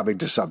sure we're coming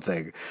to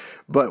something.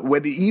 But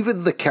when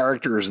even the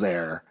characters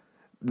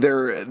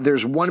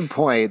there's one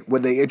point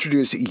when they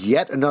introduce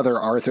yet another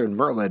Arthur and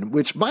Merlin,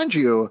 which, mind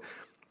you,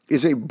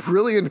 is a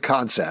brilliant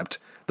concept.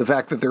 The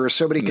fact that there are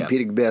so many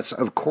competing myths,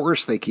 of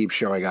course they keep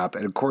showing up,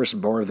 and of course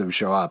more of them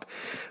show up.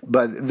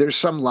 But there's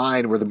some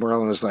line where the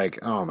Merlin is like,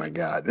 oh my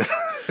God.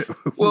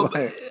 Well,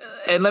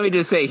 and let me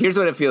just say, here's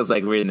what it feels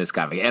like reading this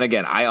comic. And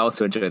again, I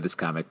also enjoyed this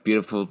comic.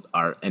 Beautiful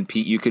art. And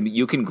Pete, you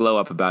can glow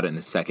up about it in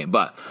a second.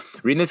 But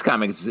reading this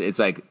comic, it's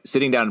like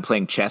sitting down and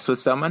playing chess with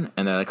someone.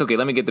 And they're like, okay,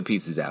 let me get the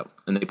pieces out.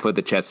 And they put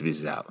the chess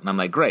pieces out. And I'm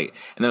like, great.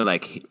 And they're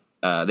like...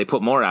 they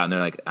put more out, and they're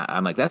like,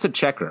 I'm like, that's a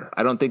checker.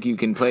 I don't think you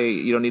can play,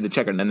 you don't need the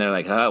checker. And then they're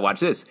like, watch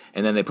this.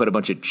 And then they put a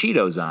bunch of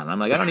Cheetos on. I'm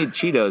like, I don't need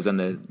Cheetos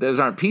those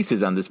aren't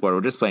pieces on this board.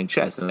 We're just playing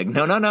chess. And they're like,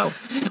 no.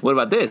 What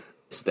about this?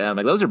 And I'm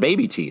like, those are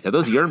baby teeth. Are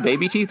those your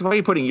baby teeth? Why are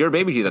you putting your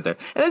baby teeth out there?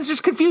 And it's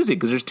just confusing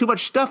because there's too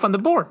much stuff on the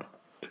board.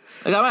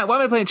 Like, why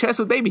am I playing chess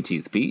with baby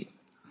teeth, Pete?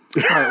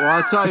 All right, well,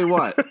 I'll tell you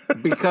what,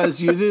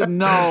 because you didn't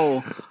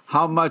know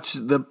how much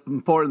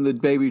important the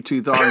baby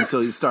teeth are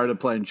until you started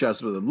playing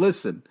chess with them.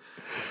 Listen.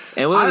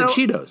 And what are the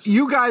Cheetos?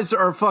 You guys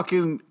are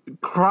fucking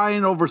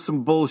crying over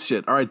some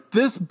bullshit. All right,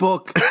 this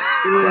book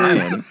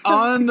is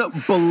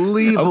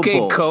unbelievable.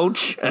 Okay,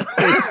 coach.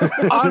 It's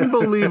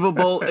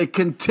unbelievable. It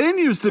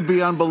continues to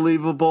be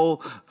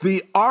unbelievable.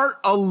 The art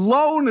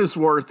alone is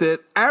worth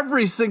it.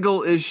 Every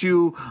single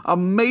issue,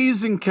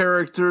 amazing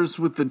characters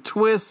with the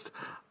twist.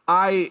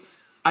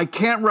 I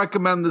can't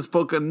recommend this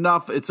book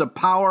enough. It's a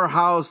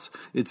powerhouse.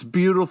 It's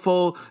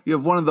beautiful. You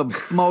have one of the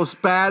most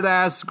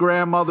badass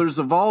grandmothers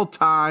of all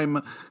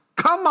time.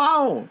 Come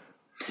on.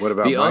 What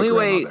about my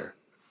grandmother?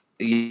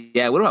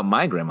 Yeah, what about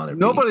my grandmother?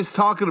 Nobody's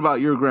talking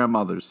about your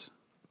grandmothers.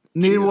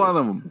 Neither one of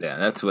them. Yeah,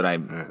 that's what I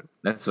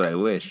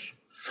wish.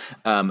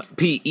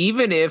 Pete,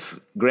 even if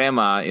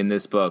grandma in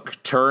this book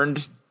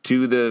turned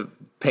to the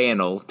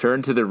panel,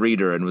 turned to the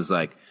reader and was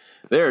like,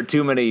 there are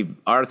too many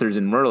Arthurs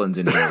and Merlins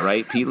in here,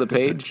 right, Pete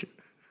LePage?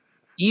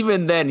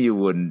 Even then, you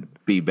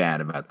wouldn't be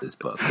bad about this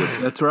book.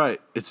 That's right.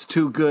 It's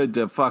too good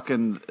to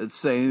fucking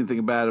say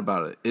anything bad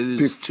about it. It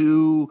is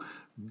too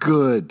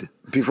good.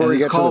 Before we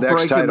get to the next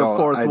breaking title, the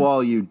fourth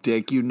wall, you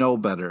dick. You know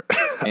better.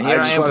 And here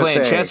I am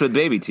playing chess with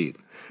baby teeth.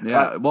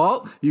 Yeah,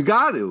 well, you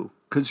got to,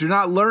 because you're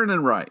not learning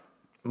right.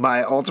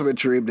 My ultimate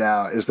dream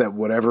now is that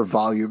whatever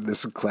volume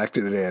this is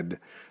collected in,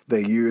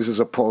 they use as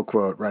a pull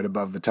quote right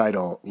above the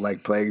title,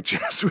 like playing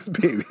chess with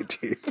baby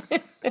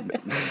teeth.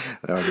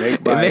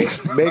 Make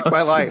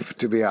my life,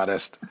 to be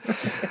honest.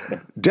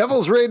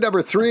 Devil's Reign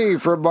 #3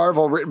 from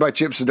Marvel, written by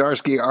Chip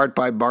Zdarsky, art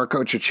by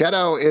Marco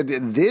Cicchetto.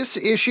 In this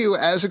issue,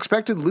 as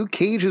expected, Luke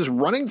Cage is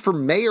running for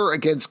mayor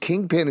against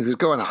Kingpin, who's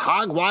going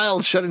hog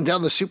wild, shutting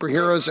down the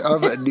superheroes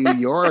of New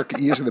York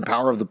using the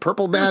power of the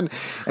Purple Man.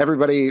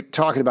 Everybody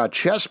talking about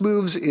chess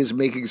moves is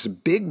making some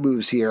big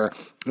moves here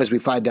as we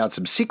find out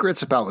some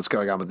secrets about what's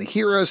going on with the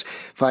heroes,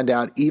 find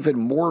out even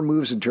more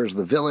moves in terms of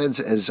the villains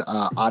as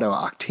Otto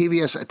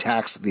Octavius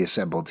attacks the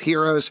assembled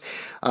heroes.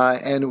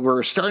 And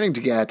we're starting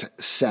to get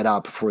set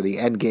up for the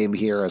end game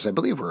here, as I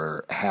believe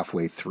we're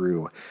halfway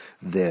through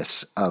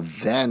this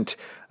event.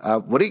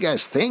 What do you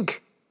guys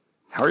think?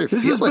 How are you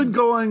feeling? This has been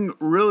going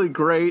really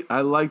great.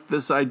 I like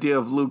this idea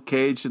of Luke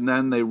Cage, and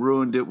then they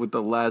ruined it with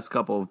the last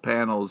couple of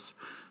panels,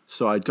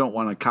 so I don't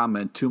want to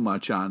comment too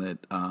much on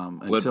it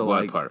until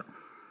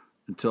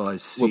I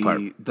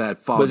see that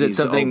Foggy's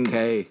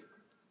okay.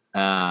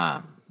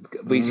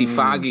 We see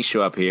Foggy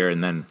show up here,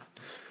 and then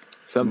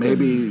something.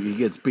 Maybe he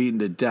gets beaten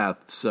to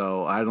death.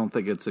 So I don't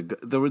think it's a good.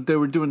 They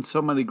were doing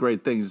so many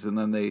great things, and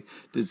then they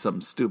did something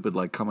stupid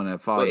like coming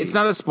at Foggy. Well, it's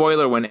not a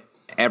spoiler when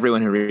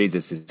everyone who reads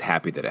this is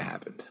happy that it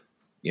happened.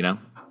 You know,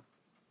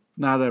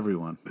 not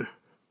everyone.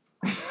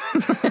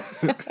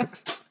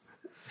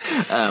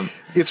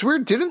 It's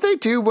weird. Didn't they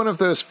do one of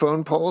those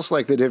phone polls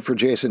like they did for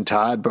Jason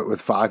Todd, but with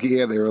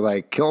Foggy? And they were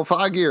like, kill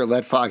Foggy or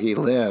let Foggy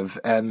live.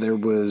 And there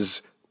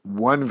was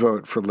one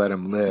vote for let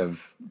him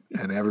live,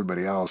 and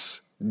everybody else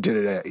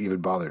didn't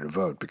even bother to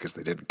vote because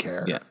they didn't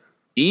care. Yeah.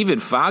 Even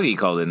Foggy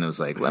called in and was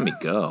like, let me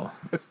go.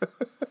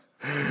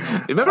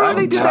 Remember when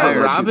they did that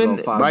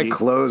Robin? My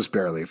clothes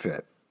barely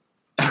fit.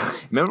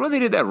 Remember when they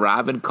did that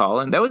Robin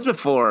call-in? That was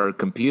before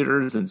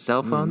computers and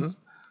cell phones.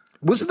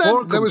 Wasn't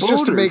that was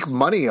just to make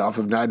money off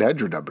of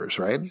 900 numbers,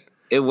 right?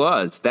 It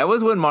was. That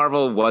was when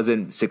Marvel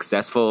wasn't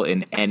successful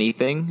in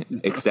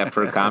anything except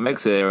for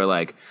comics. So they were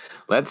like,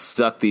 let's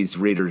suck these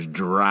readers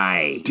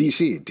dry.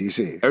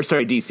 DC. Or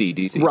sorry,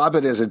 DC.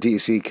 Robin is a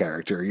DC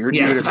character. You're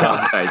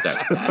sorry.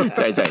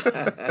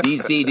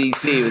 DC.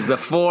 It was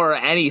before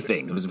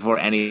anything. It was before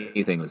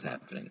anything was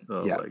happening.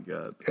 Oh, my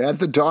God. At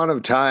the dawn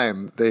of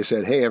time, they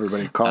said, hey,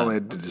 everybody, call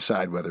in to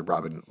decide whether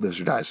Robin lives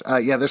or dies.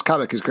 This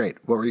comic is great.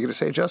 What were you going to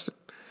say, Justin?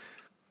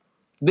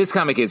 This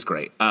comic is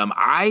great.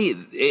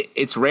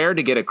 It's rare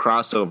to get a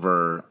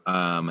crossover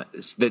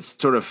that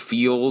sort of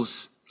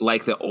feels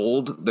like the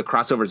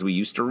crossovers we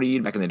used to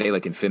read back in the day,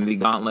 like Infinity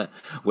Gauntlet,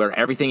 where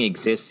everything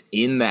exists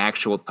in the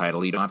actual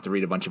title. You don't have to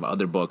read a bunch of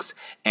other books,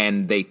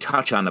 and they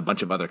touch on a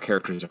bunch of other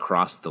characters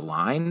across the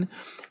line.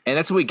 And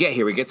that's what we get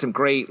here. We get some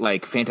great,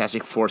 like,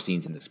 Fantastic Four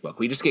scenes in this book.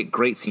 We just get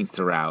great scenes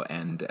throughout,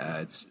 and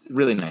it's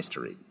really nice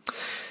to read.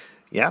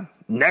 Yeah.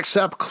 Next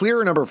up,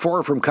 Clear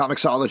 #4 from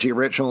ComiXology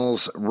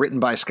Originals,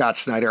 written by Scott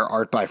Snyder,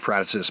 art by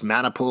Francis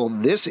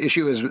Manapul. This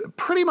issue is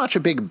pretty much a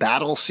big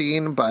battle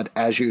scene, but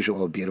as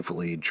usual, a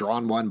beautifully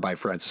drawn one by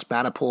Francis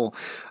Manapul.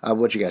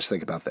 What'd you guys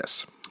think about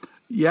this?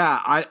 Yeah,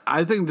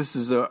 I think this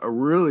is a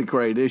really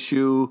great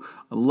issue.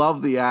 I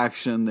love the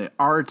action. The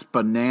art's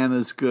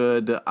bananas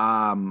good.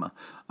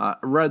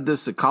 Read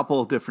this a couple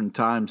of different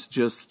times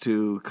just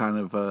to kind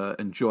of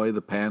enjoy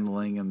the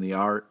paneling and the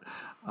art.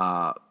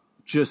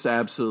 Just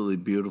absolutely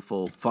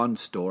beautiful, fun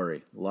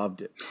story.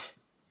 Loved it.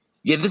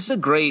 Yeah, this is a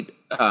great.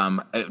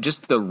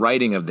 Just the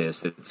writing of this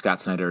that Scott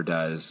Snyder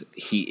does.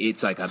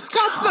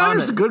 Scott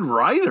Snyder's a good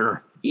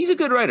writer. He's a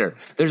good writer.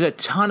 There's a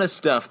ton of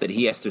stuff that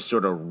he has to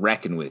sort of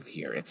reckon with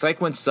here. It's like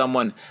when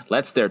someone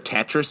lets their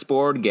Tetris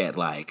board get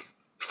like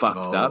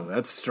fucked up.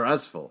 That's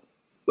stressful.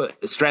 But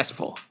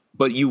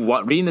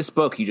reading this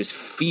book, you just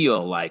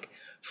feel like.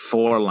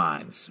 4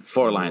 lines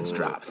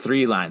drop,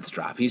 3 lines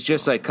drop. He's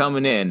just like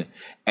coming in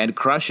and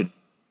crushing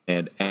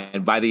it.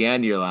 And by the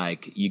end, you're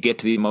like, you get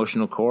to the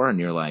emotional core and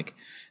you're like,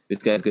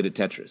 this guy's good at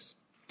Tetris.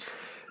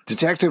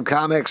 Detective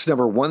Comics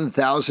number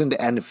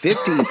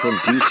 1050 from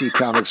DC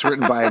Comics,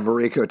 written by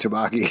Mariko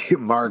Tamaki,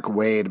 Mark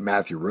Waid,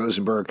 Matthew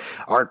Rosenberg,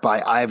 art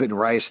by Ivan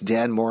Rice,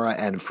 Dan Mora,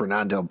 and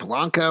Fernando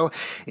Blanco.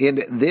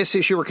 In this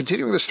issue, we're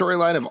continuing the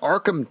storyline of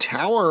Arkham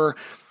Tower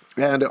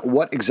and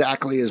what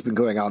exactly has been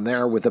going on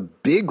there, with a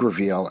big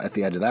reveal at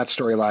the end of that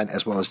storyline,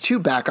 as well as 2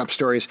 backup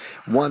stories,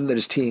 one that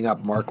is teeing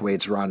up Mark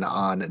Waid's run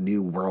on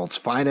New World's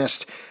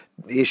Finest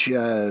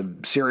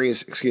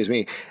series,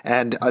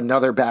 and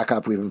another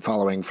backup we've been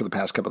following for the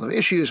past couple of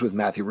issues with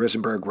Matthew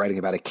Rosenberg writing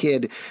about a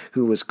kid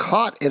who was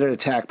caught in an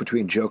attack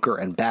between Joker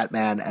and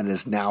Batman and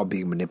is now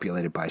being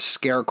manipulated by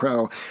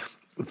Scarecrow.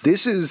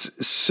 This is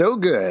so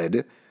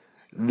good.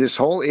 This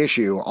whole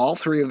issue, all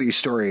 3 of these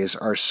stories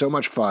are so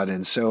much fun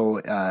and so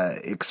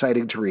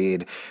exciting to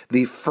read.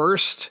 The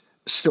first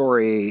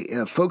story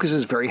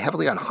focuses very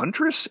heavily on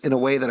Huntress in a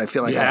way that I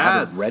feel like I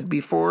haven't read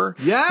before.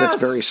 Yes.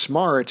 That's very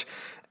smart.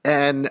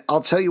 And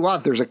I'll tell you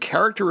what, there's a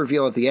character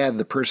reveal at the end,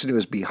 the person who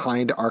is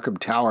behind Arkham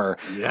Tower,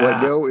 who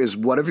I know is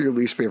one of your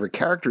least favorite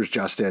characters,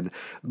 Justin,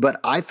 but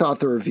I thought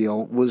the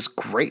reveal was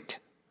great.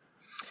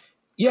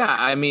 Yeah,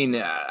 I mean,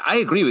 I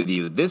agree with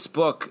you. This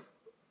book,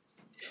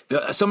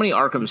 So many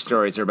Arkham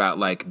stories are about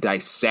like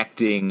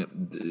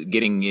dissecting,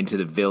 getting into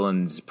the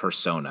villain's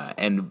persona,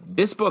 and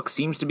this book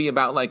seems to be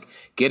about like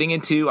getting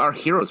into our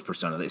hero's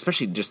persona.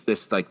 Especially just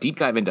this like deep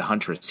dive into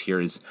Huntress here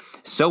is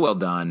so well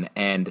done,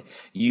 and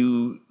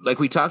you, like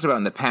we talked about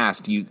in the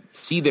past, you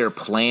see their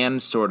plan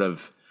sort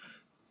of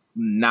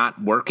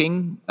not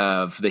working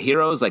of the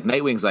heroes. Like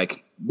Nightwing's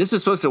like, this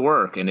is supposed to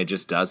work, and it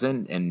just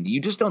doesn't, and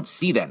you just don't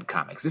see that in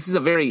comics. This is a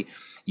very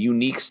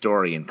unique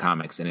story in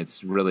comics, and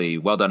it's really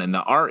well done, and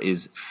the art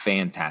is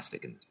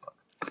fantastic in this book.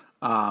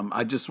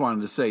 I just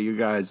wanted to say, you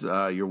guys,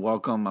 you're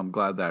welcome. I'm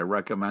glad that I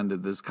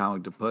recommended this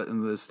comic to put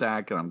in this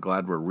stack, and I'm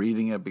glad we're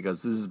reading it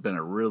because this has been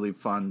a really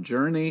fun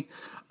journey.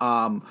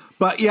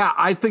 But yeah,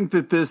 I think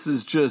that this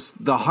is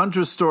just, the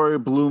Huntress story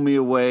blew me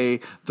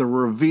away. The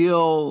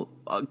reveal,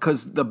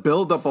 because the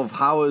buildup of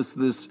how is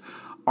this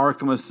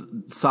Arkham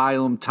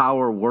Asylum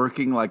tower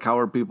working, like how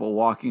are people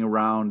walking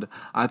around,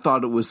 I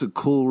thought it was a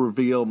cool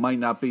reveal. Might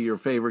not be your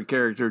favorite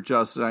character,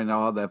 Justin, I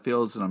know how that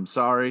feels, and I'm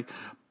sorry,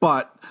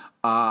 but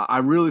I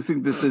really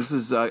think that this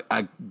is a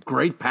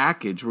great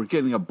package. We're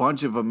getting a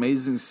bunch of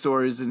amazing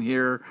stories in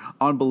here,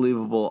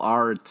 unbelievable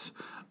art.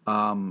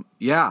 And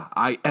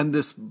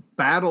this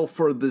battle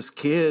for this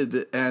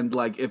kid, and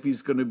like if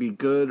he's going to be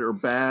good or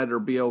bad or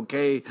be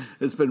okay,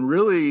 it's been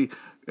really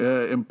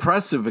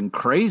impressive and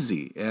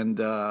crazy, and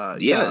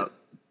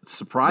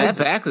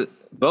surprising.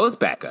 Both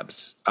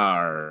backups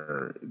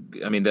are,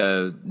 I mean,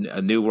 the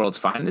New World's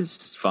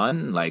Finest is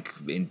fun, like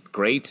in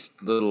great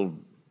little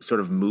sort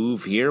of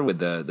move here with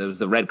there was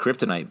the red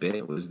kryptonite bit,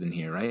 it was in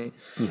here, right?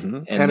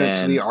 Mm-hmm. And then,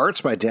 it's the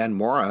arts by Dan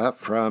Mora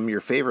from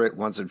your favorite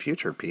Once and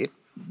Future, Pete.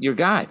 Your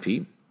guy,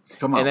 Pete.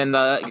 Come on. And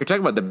then you're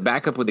talking about the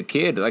backup with the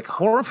kid, like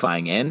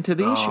horrifying end to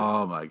the issue.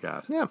 Oh my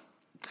God. Yeah.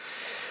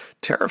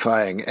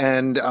 Terrifying.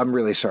 And I'm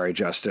really sorry,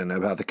 Justin,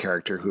 about the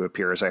character who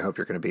appears. I hope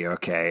you're going to be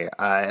okay.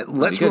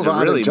 Let's move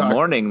on. Really to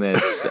mourning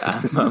this.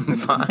 I'm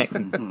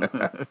fine.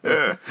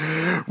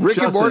 Rick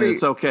Justin, and Morty.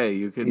 It's okay.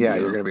 You can. Yeah,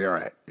 you're going to be all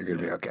right. You're going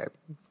to be okay.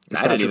 It's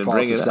I not didn't your even fault.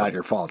 bring it It's up. not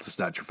your fault. It's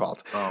not your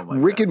fault. Oh my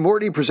Rick God. and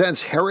Morty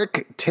presents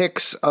Herrick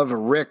Ticks of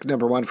Rick,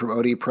 #1 from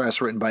OD Press,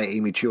 written by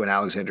Amy Chu and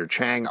Alexander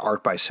Chang,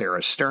 art by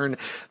Sarah Stern.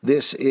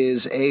 This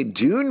is a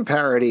Dune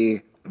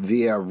parody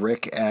via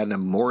Rick and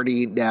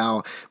Morty.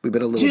 Now, we've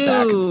been a little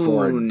back and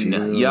forth.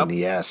 Dune, yep.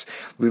 Yes.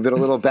 We've been a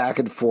little back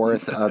and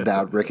forth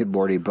about Rick and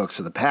Morty books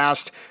of the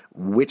past.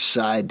 Which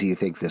side do you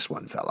think this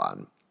one fell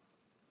on?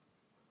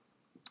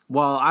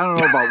 Well, I don't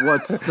know about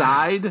what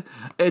side.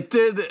 It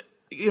did,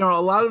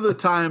 a lot of the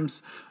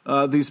times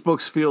these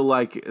books feel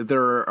like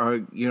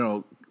they're,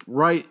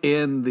 right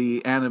in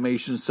the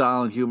animation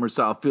style and humor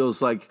style.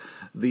 Feels like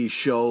the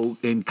show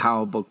in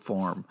comic book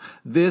form.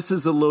 This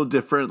is a little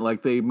different.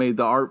 Like they made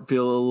the art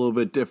feel a little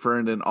bit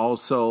different, and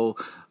also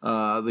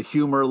the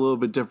humor a little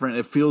bit different.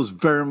 It feels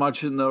very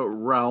much in the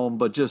realm,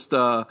 but just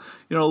a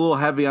little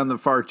heavy on the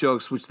fart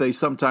jokes, which they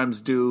sometimes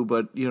do.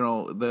 But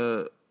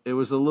it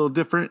was a little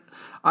different.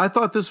 I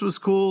thought this was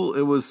cool.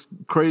 It was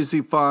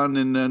crazy fun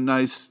and a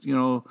nice,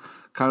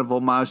 kind of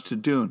homage to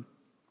Dune.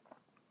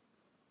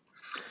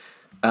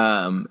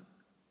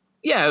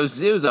 Yeah, it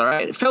was all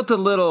right. It felt a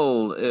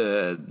little,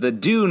 the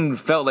Dune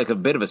felt like a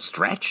bit of a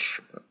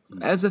stretch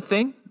as a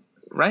thing,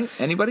 right?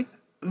 Anybody?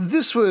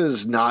 This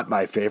was not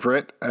my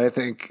favorite, I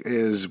think,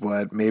 is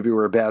what maybe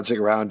we're bouncing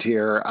around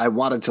here. I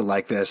wanted to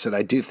like this, and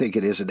I do think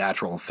it is a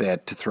natural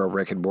fit to throw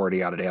Rick and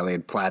Morty on an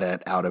alien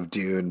planet out of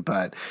Dune,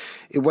 but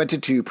it went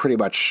into pretty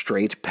much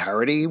straight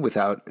parody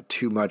without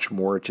too much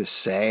more to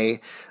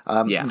say.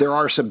 There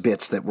are some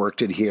bits that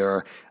worked in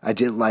here. I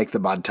did like the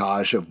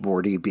montage of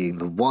Morty being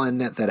the one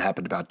that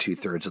happened about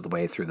 2/3 of the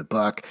way through the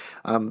book,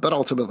 but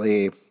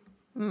ultimately...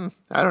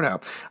 I don't know.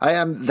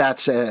 That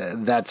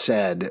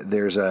said,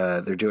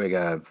 they're doing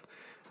a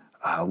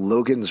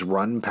Logan's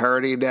Run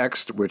parody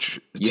next, which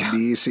to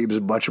me seems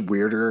much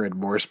weirder and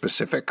more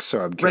specific. So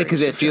I'm curious. Right,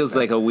 because it feels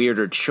like a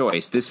weirder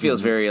choice. This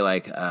feels very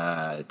like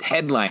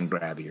headline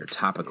grabby or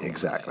topical.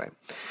 Exactly.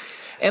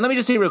 And let me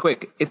just say real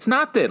quick, it's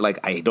not that like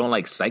I don't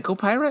like Psycho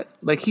Pirate.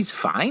 Like he's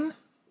fine.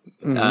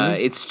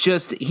 It's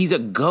just he's a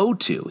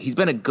go-to. He's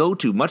been a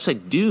go-to, much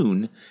like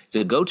Dune.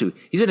 He's a go-to.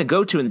 He's been a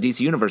go-to in the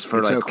DC universe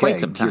for quite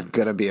some time. You're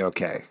gonna be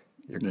okay.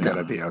 You're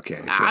gonna be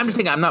okay. I'm just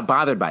saying I'm not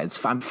bothered by it.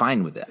 I'm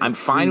fine with it. I'm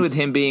fine with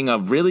him being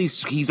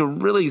he's a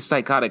really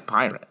psychotic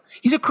pirate.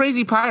 He's a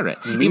crazy pirate,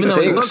 even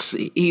though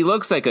he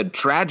looks like a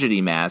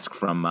tragedy mask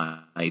from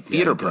a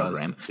theater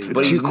program.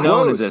 But he's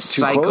known as a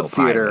psycho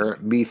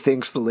pirate.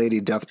 Methinks the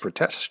lady doth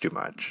protest too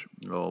much.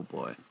 Oh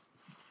boy.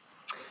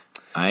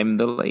 I'm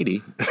the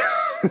lady.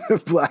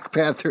 Black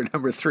Panther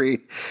 #3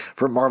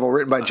 from Marvel,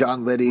 written by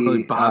John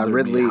Liddy,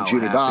 Ridley,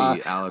 Junie Ba,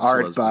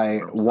 art by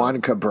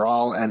Juan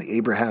Cabral and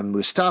Abraham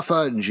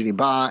Mustafa, Junie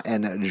Ba,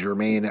 and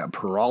Jermaine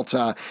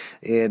Peralta.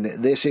 In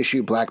this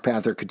issue, Black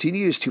Panther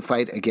continues to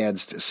fight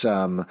against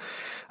some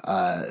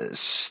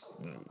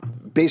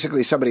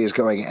basically somebody is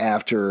going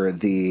after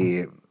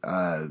the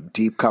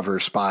deep cover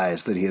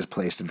spies that he has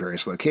placed in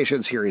various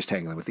locations. Here he's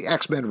tangling with the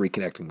X-Men,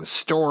 reconnecting with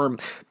Storm.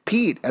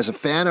 Pete, as a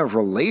fan of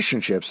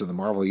relationships in the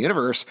Marvel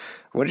Universe,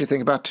 what did you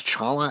think about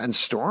T'Challa and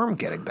Storm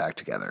getting back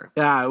together?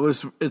 Yeah,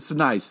 it's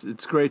nice.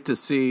 It's great to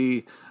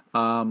see.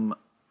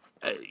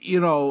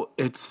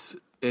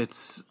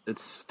 It's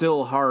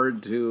still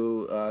hard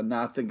to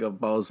not think of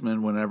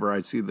Boseman whenever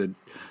I see the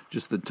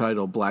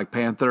title Black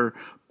Panther.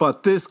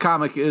 But this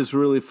comic is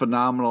really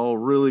phenomenal,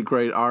 really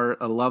great art.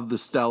 I love the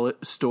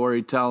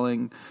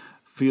storytelling.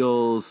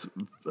 Feels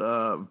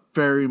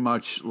very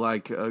much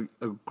like a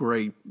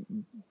great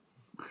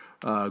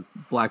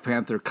Black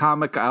Panther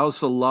comic. I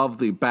also love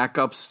the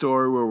backup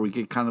story where we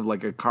get kind of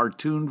like a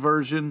cartoon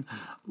version.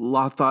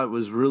 Thought it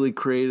was really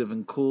creative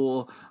and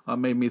cool.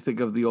 Made me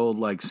think of the old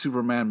like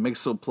Superman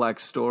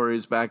Mixoplex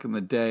stories back in the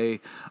day.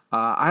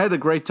 I had a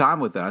great time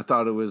with it. I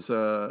thought it's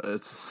a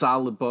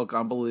solid book,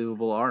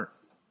 unbelievable art.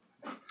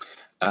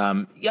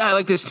 I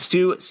like this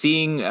too.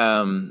 Seeing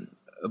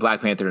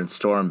Black Panther and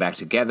Storm back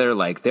together,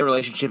 like their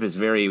relationship is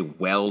very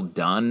well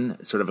done,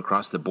 sort of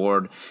across the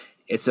board.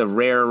 It's a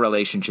rare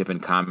relationship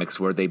in comics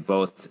where they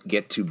both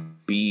get to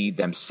be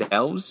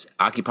themselves,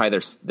 occupy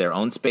their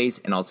own space,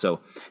 and also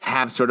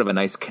have sort of a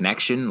nice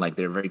connection. Like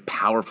they're very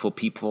powerful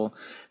people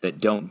that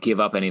don't give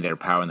up any of their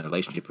power in the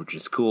relationship, which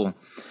is cool.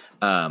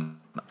 I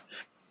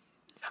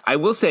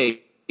will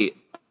say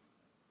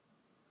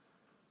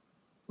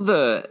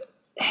the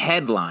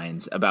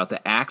headlines about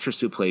the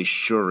actress who plays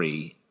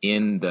Shuri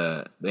in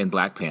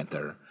Black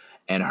Panther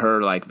and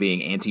her like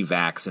being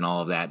anti-vax and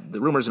all of that,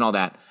 the rumors and all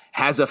that,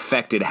 has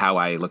affected how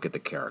I look at the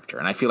character.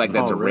 And I feel like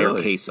that's rare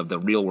case of the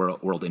real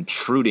world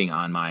intruding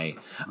on my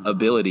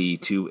ability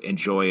to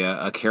enjoy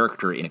a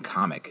character in a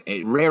comic.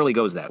 It rarely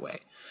goes that way.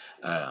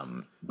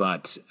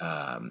 But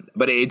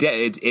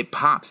it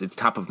pops. It's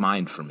top of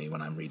mind for me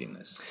when I'm reading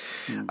this.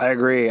 I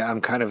agree. I'm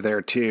kind of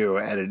there too,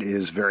 and it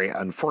is very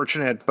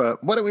unfortunate.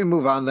 But why don't we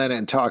move on then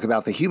and talk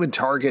about The Human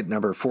Target,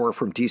 #4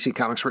 from DC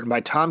Comics, written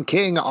by Tom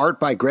King, art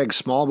by Greg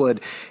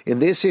Smallwood. In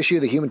this issue,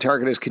 The Human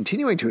Target is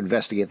continuing to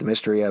investigate the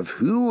mystery of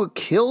who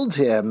killed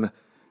him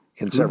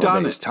in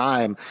several days'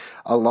 time,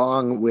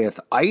 along with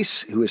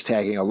Ice, who is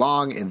tagging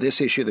along. In this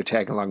issue, they're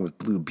tagging along with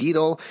Blue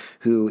Beetle,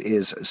 who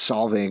is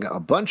solving a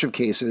bunch of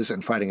cases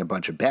and fighting a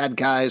bunch of bad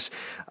guys.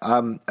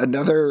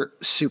 Another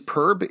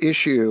superb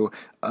issue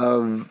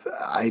of,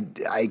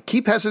 I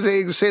keep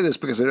hesitating to say this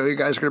because I know you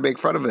guys are going to make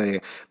fun of me,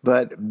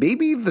 but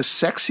maybe the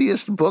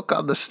sexiest book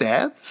on the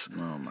stands?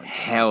 Oh my God.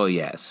 Hell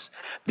yes.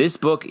 This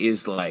book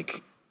is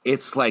like,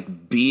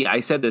 I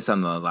said this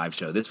on the live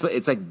show,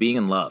 it's like being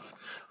in love.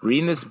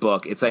 Reading this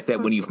book, it's like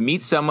that when you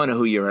meet someone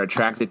who you're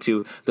attracted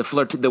to,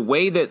 the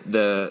way that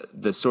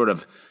the sort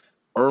of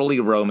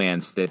early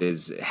romance that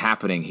is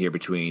happening here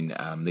between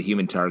the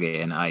Human Target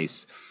and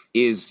Ice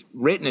is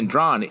written and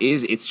drawn.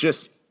 It's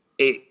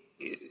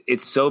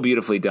so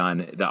beautifully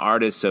done. The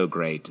art is so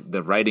great.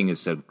 The writing is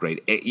so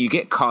great. You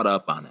get caught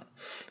up in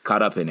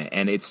it,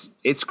 and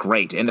it's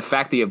great. And the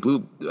fact that you have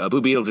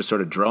Blue Beetle just sort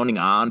of droning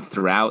on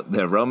throughout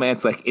the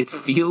romance, like it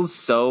feels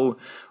so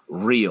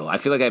real. I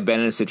feel like I've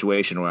been in a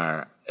situation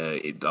where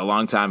a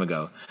long time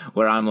ago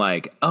where I'm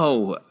like,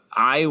 oh,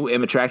 I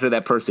am attracted to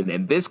that person,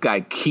 and this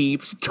guy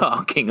keeps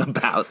talking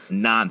about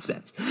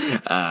nonsense.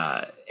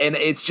 And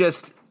it's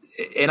just,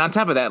 and on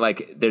top of that,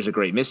 like, there's a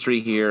great mystery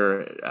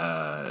here.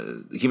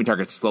 The Human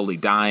Target's slowly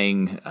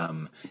dying.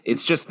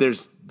 It's just,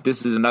 this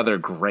is another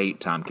great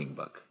Tom King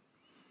book.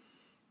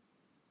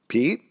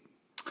 Pete?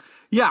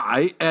 Yeah,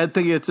 I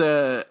think it's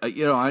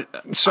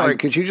Sorry,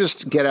 could you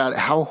just get out?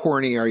 How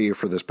horny are you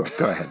for this book?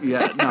 Go ahead.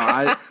 Yeah,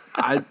 no,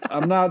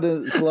 I'm not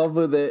as in love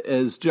with it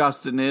as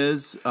Justin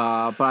is,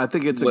 but I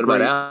think it's what a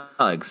great about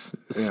Alex?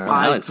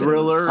 Spy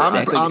thriller.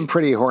 I'm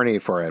pretty horny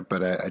for it,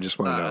 but I just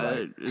want to know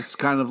that. It's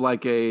kind of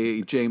like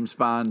a James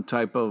Bond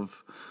type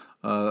of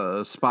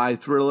spy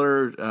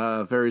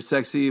thriller, very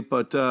sexy,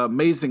 but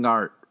amazing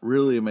art,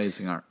 really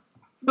amazing art.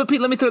 But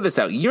Pete, let me throw this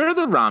out. You're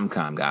the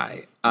rom-com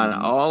guy on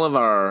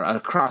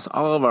across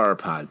all of our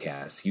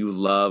podcasts. You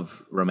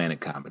love romantic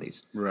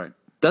comedies, right?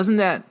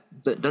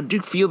 Don't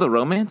you feel the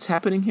romance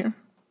happening here?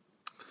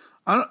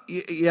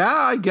 Yeah,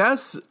 I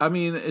guess. I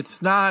mean,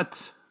 it's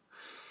not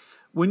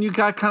when you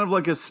got kind of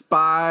like a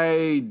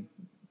spy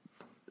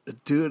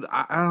dude.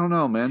 I don't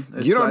know, man.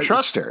 You don't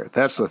trust her.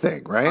 That's the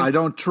thing, right? I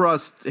don't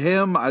trust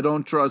him. I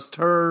don't trust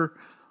her.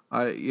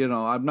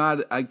 I'm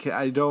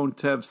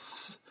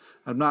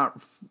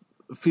not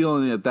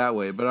feeling it that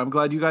way, but I'm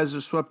glad you guys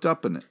are swept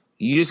up in it.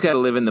 You just got to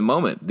live in the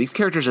moment. These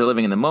characters are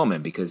living in the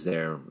moment because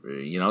they're,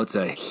 it's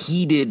a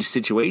heated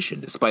situation,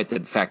 despite the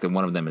fact that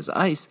one of them is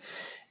Ice.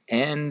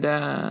 And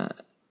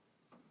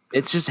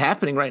it's just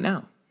happening right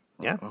now.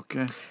 Yeah.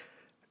 Okay.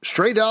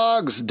 Stray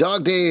Dogs,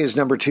 Dog Days,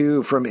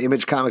 #2 from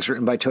Image Comics,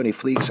 written by Tony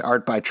Fleeks,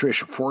 art by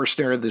Trish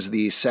Forstner. This is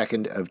the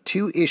second of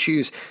 2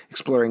 issues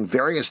exploring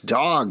various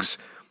dogs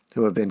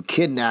who have been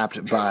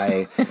kidnapped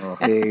by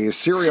a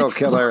serial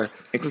killer.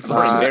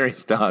 Exploring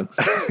various dogs.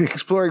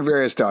 Exploring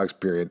various dogs,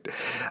 period.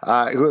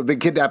 Who have been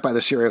kidnapped by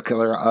the serial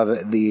killer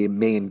of the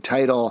main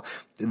title.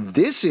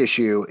 This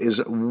issue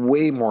is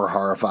way more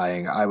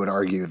horrifying, I would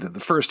argue, than the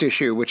first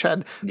issue, which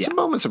had some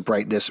moments of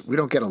brightness. We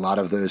don't get a lot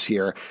of those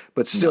here,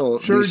 but still.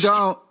 Sure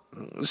don't.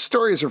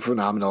 Stories are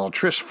phenomenal.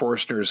 Trish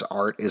Forster's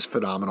art is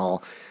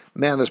phenomenal.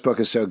 Man, this book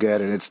is so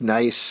good, and it's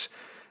nice.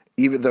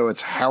 Even though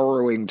it's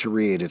harrowing to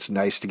read, it's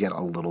nice to get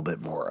a little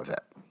bit more of it.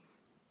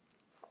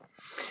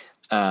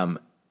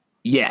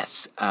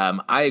 Yes,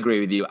 I agree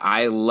with you.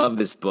 I love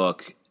this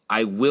book.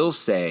 I will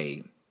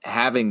say,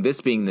 having this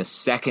being the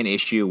second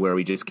issue where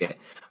we just get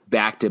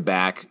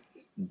back-to-back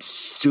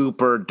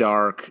super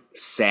dark,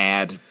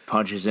 sad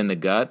punches in the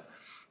gut,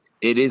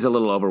 it is a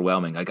little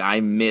overwhelming. Like,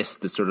 I miss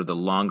the sort of the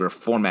longer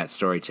format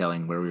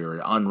storytelling where we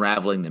were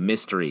unraveling the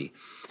mystery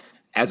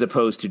as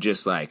opposed to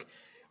just like,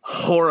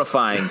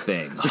 horrifying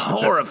thing,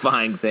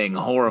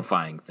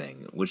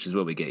 which is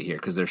what we get here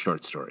because they're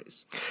short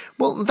stories.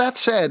 Well, that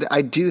said,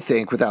 I do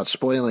think, without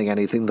spoiling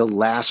anything, the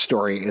last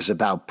story is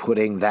about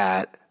putting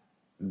that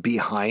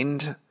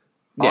behind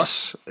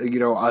us,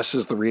 us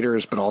as the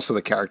readers, but also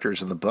the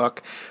characters in the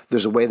book.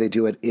 There's a way they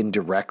do it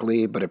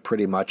indirectly, but it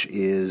pretty much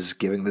is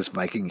giving this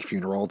Viking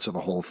funeral to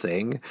the whole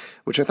thing,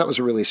 which I thought was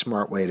a really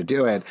smart way to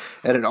do it.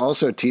 And it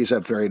also tees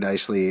up very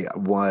nicely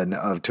one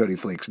of Tony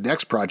Flake's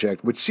next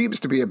project, which seems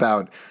to be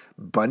about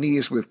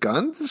bunnies with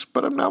guns,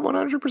 but I'm not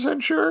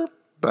 100% sure,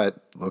 but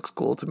looks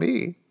cool to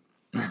me.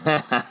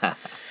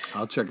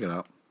 I'll check it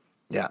out.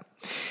 Yeah.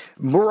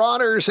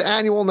 Marauders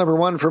Annual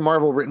 #1 for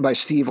Marvel, written by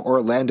Steve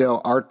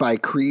Orlando, art by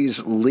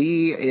Chris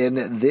Lee.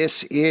 In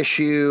this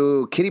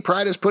issue, Kitty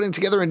Pryde is putting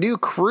together a new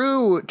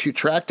crew to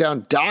track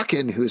down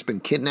Daken, who has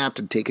been kidnapped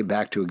and taken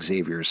back to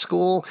Xavier's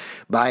school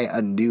by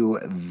a new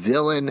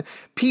villain.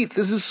 Pete,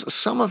 this is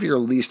some of your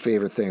least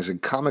favorite things in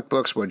comic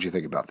books. What did you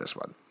think about this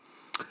one?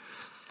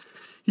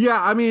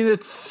 Yeah, I mean,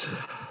 that's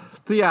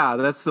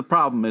the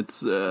problem.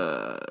 It's,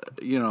 Daken,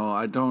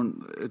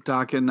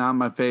 not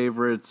my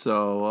favorite,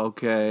 so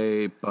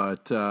okay.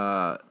 But,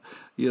 I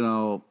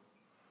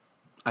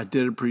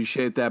did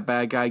appreciate that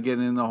bad guy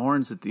getting in the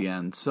horns at the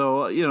end.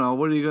 So,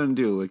 what are you going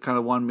to do? It kind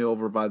of won me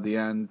over by the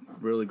end.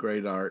 Really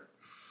great art.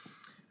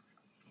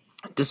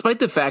 Despite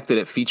the fact that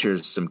it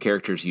features some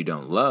characters you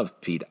don't love,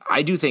 Pete,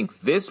 I do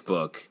think this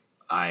book,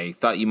 I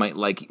thought you might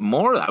like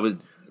more.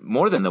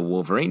 More than the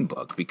Wolverine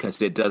book,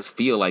 because it does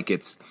feel like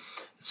it's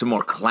some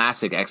more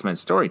classic X-Men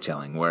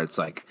storytelling where it's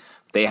like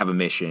they have a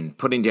mission,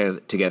 putting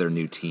together a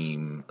new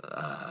team.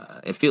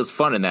 It feels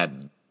fun in that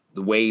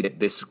the way that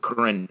this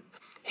current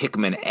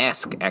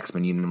Hickman-esque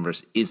X-Men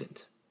universe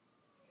isn't.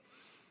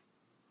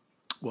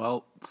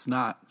 Well, it's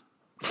not.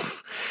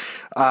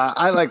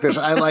 I like this.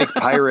 I like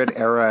pirate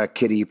era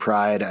Kitty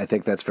Pryde. I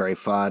think that's very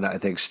fun. I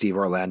think Steve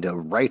Orlando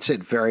writes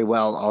it very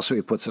well. Also,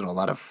 he puts in a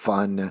lot of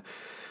fun.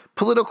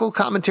 Political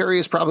commentary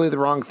is probably the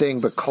wrong thing,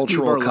 but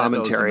cultural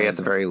commentary at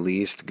the very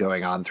least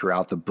going on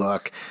throughout the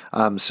book.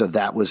 So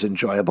that was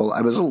enjoyable.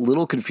 I was a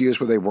little confused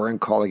where they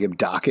weren't calling him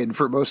Daken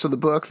for most of the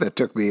book. That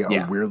took me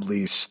a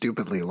weirdly,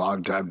 stupidly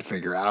long time to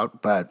figure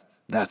out, but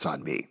that's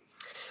on me.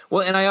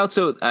 Well, and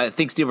I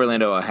think Steve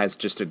Orlando has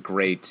just a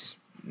great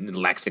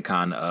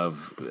lexicon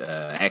of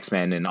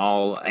X-Men and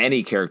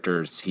any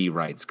characters he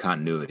writes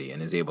continuity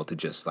and is able to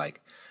just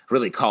like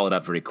really call it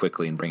up very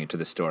quickly and bring it to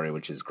the story,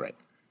 which is great.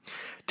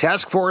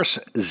 Task Force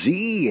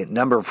Z,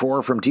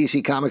 #4 from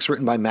DC Comics,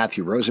 written by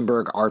Matthew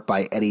Rosenberg, art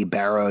by Eddie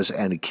Barrows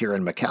and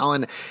Kieran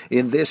McCallan.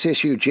 In this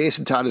issue,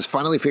 Jason Todd has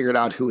finally figured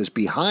out who is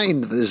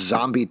behind this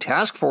zombie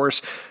task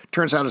force.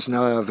 Turns out it's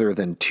none other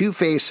than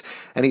Two-Face,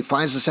 and he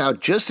finds this out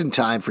just in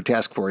time for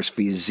Task Force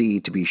Z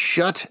to be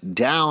shut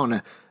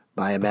down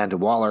by Amanda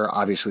Waller.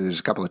 Obviously, there's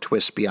a couple of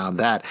twists beyond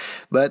that,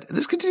 but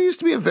this continues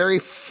to be a very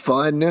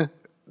fun,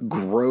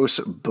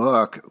 gross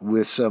book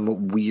with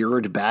some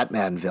weird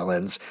Batman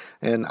villains,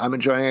 and I'm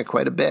enjoying it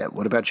quite a bit.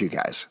 What about you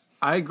guys?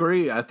 I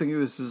agree. I think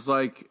this is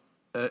like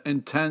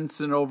intense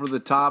and over the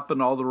top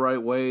in all the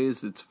right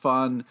ways. It's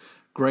fun.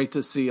 Great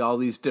to see all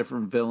these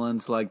different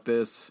villains like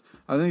this.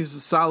 I think it's a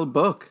solid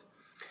book.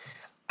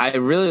 I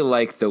really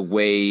like the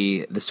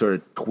way the sort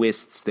of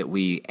twists that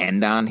we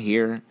end on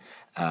here.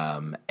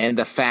 And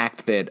the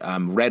fact that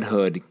Red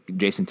Hood,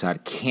 Jason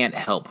Todd, can't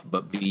help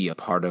but be a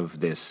part of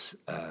this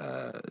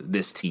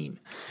team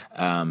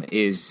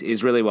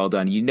is really well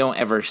done. You don't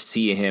ever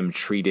see him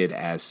treated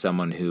as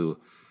someone who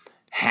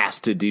has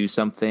to do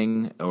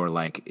something or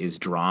like is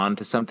drawn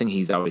to something.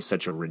 He's always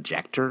such a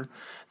rejecter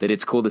that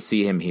it's cool to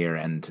see him here,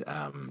 and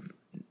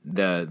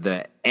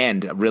the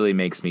end really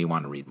makes me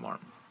want to read more.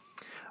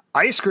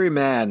 Ice Cream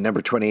Man,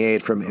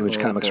 #28 from Image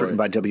Comics, written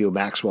by W.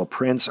 Maxwell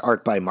Prince,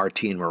 art by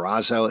Martin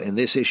Morazzo. In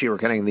this issue, we're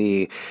getting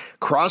the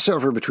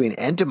crossover between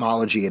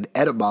entomology and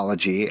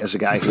etymology as a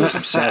guy who's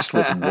obsessed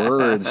with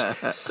words.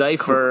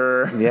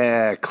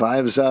 Cypher.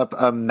 Climbs up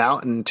a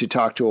mountain to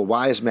talk to a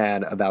wise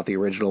man about the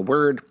original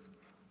word.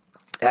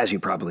 As you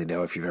probably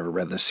know if you've ever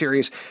read this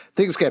series,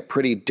 things get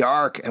pretty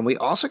dark, and we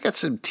also get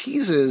some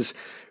teases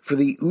for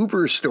the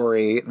Uber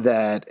story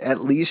that,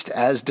 at least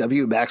as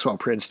W. Maxwell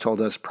Prince told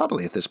us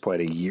probably at this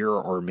point a year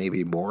or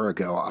maybe more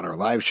ago on our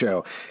live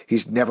show,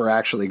 he's never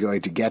actually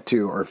going to get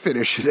to or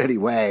finish in any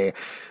way,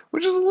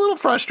 which is a little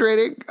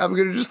frustrating. I'm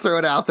going to just throw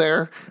it out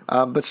there.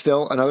 But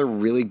still, another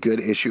really good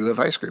issue of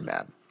Ice Cream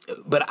Man.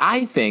 But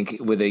I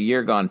think with a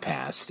year gone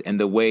past and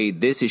the way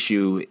this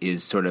issue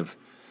is sort of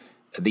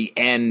the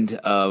end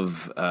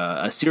of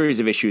a series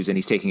of issues, and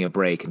he's taking a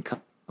break and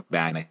coming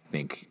back, I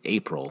think,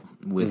 April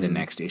with the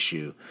next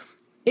issue,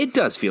 it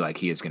does feel like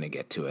he is going to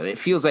get to it. It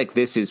feels like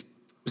this is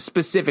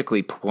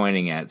specifically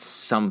pointing at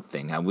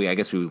something. I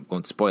guess we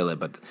won't spoil it,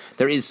 but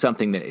there is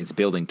something that it's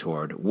building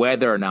toward.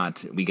 Whether or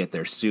not we get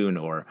there soon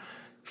or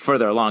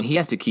further along, he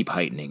has to keep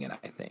heightening it,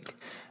 I think.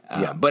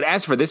 But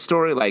as for this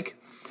story, like,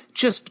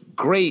 just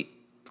great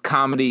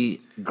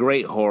comedy,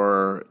 great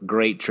horror,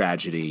 great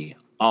tragedy,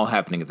 all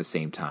happening at the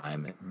same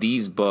time.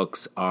 These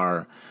books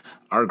are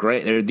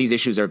great. These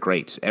issues are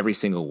great, every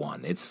single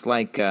one. It's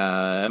like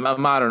a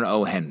modern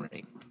O.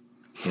 Henry.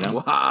 You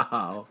know?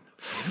 Wow.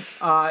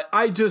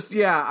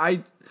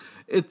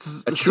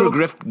 It's a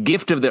true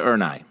gift of the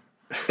Urnai.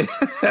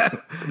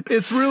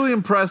 It's really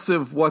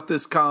impressive what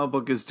this comic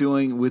book is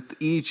doing with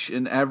each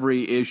and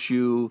every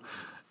issue.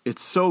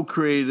 It's so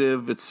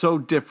creative. It's so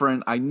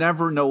different. I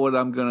never know what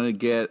I'm going to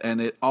get,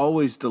 and it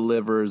always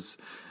delivers.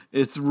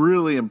 It's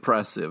really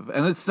impressive.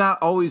 And it's not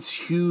always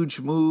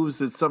huge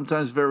moves. It's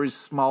sometimes very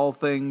small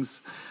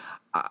things.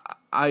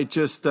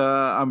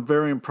 I'm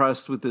very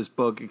impressed with this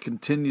book. It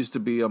continues to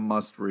be a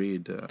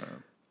must-read.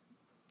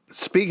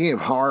 Speaking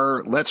of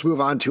horror, let's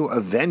move on to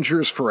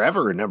Avengers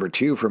Forever,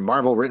 #2 from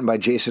Marvel, written by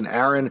Jason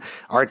Aaron,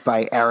 art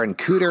by Aaron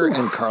Kuder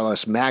and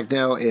Carlos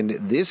Magno. In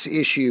this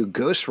issue,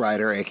 Ghost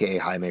Rider, a.k.a.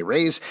 Jaime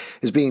Reyes,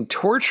 is being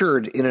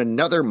tortured in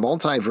another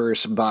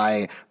multiverse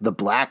by the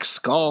Black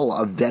Skull,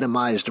 a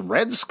venomized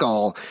Red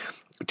Skull,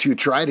 to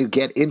try to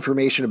get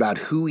information about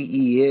who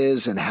he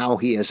is and how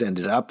he has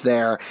ended up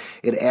there.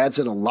 It adds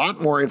in a lot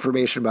more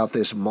information about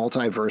this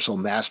multiversal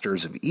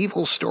Masters of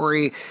Evil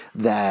story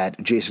that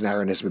Jason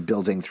Aaron has been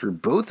building through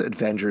both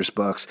Avengers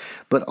books,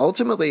 but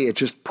ultimately it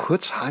just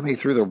puts Jaime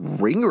through the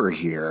ringer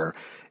here.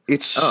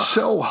 It's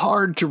so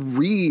hard to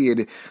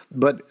read,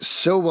 but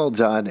so well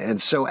done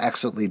and so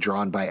excellently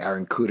drawn by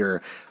Aaron Kuder.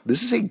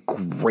 This is a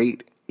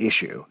great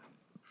issue.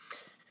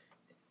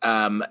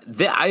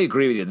 I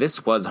agree with you.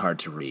 This was hard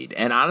to read.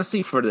 And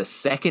honestly, for the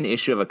second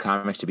issue of a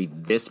comic to be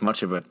this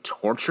much of a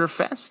torture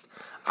fest,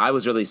 I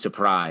was really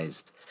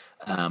surprised.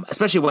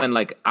 Especially when,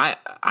 like,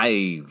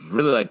 I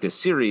really like this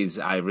series.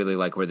 I really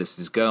like where this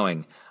is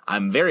going.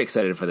 I'm very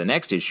excited for the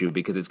next issue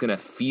because it's going to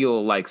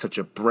feel like such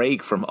a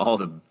break from all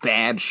the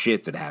bad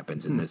shit that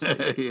happens in this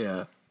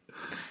issue.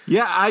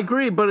 Yeah, I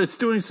agree, but it's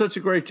doing such a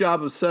great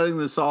job of setting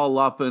this all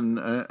up and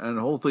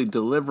hopefully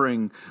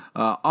delivering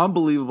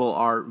unbelievable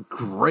art,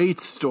 great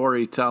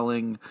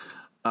storytelling.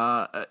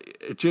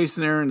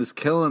 Jason Aaron is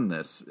killing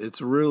this. It's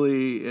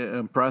really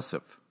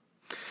impressive.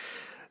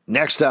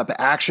 Next up,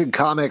 Action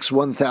Comics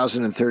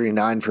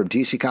 1039 from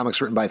DC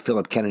Comics, written by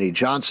Philip Kennedy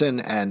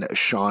Johnson and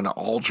Sean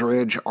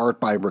Aldridge, art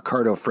by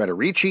Riccardo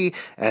Frederici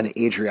and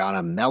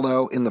Adriana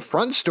Mello. In the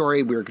front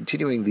story, we're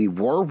continuing the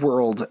War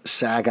World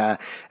saga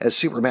as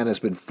Superman has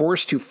been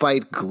forced to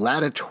fight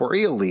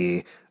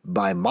gladiatorially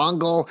by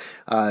Mongol.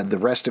 The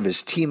rest of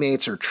his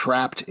teammates are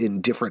trapped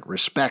in different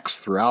respects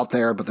throughout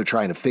there, but they're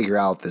trying to figure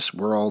out this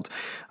world.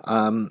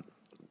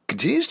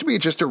 Continues to be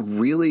just a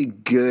really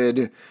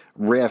good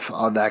riff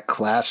on that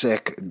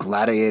classic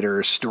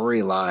gladiator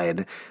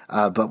storyline,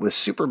 but with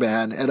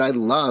Superman. And I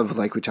love,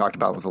 like we talked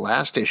about with the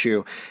last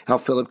issue, how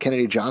Philip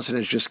Kennedy Johnson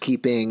is just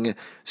keeping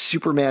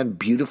Superman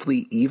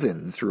beautifully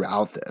even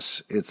throughout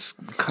this. It's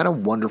kind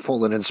of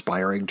wonderful and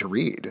inspiring to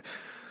read.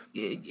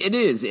 It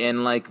is,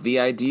 and like the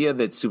idea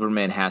that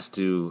Superman has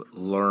to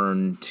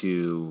learn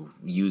to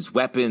use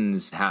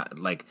weapons,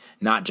 like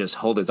not just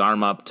hold his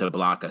arm up to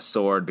block a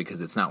sword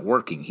because it's not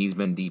working. He's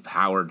been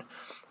depowered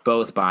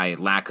both by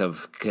lack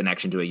of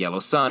connection to a yellow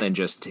sun and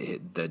just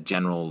the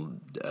general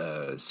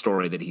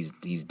story that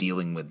he's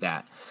dealing with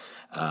that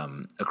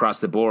across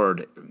the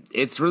board.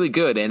 It's really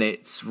good, and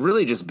it's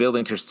really just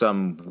building to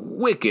some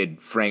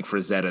wicked Frank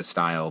Frazetta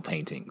style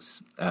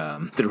paintings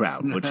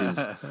throughout, which is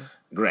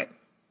great.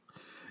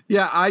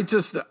 Yeah,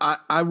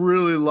 I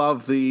really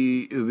love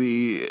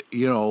the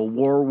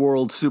War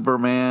World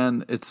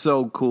Superman. It's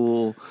so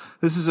cool.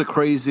 This is a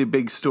crazy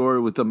big story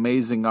with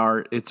amazing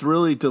art. It's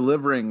really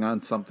delivering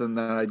on something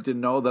that I didn't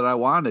know that I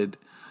wanted.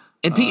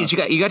 And Pete, you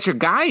got your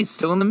guys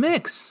still in the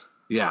mix.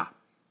 Yeah.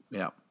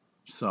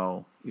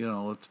 So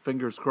it's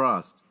fingers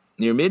crossed.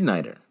 You're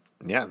Midnighter.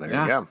 Yeah, there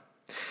you go.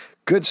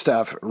 Good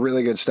stuff.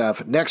 Really good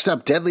stuff. Next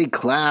up, Deadly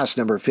Class,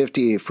 number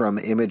 50 from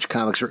Image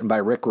Comics, written by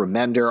Rick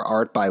Remender,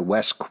 art by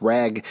Wes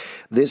Craig.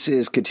 This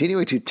is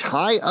continuing to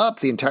tie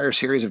up the entire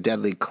series of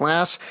Deadly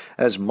Class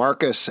as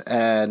Marcus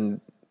and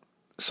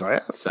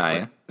Saya.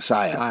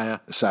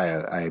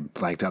 I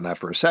blanked on that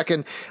for a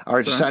second.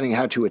 Are deciding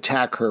how to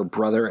attack her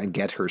brother and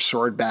get her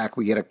sword back.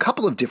 We get a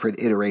couple of different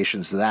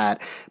iterations of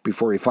that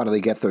before we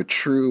finally get the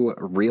true,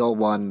 real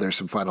one. There's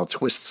some final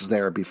twists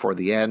there before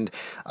the end.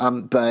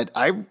 But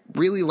I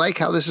really like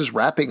how this is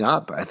wrapping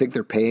up. I think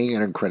they're paying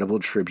an incredible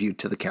tribute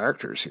to the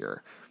characters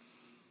here.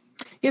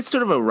 It's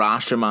sort of a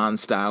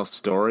Rashomon-style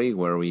story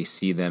where we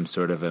see them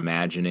sort of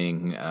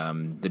imagining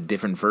the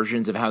different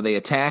versions of how they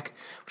attack,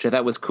 which I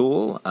thought was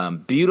cool.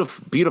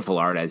 Beautiful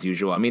art, as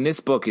usual. I mean, this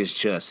book is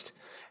just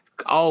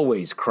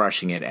always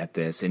crushing it at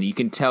this, and you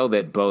can tell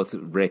that both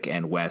Rick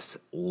and Wes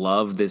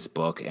love this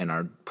book and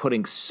are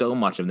putting so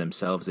much of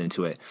themselves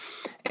into it.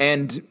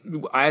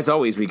 And as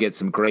always, we get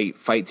some great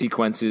fight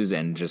sequences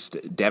and just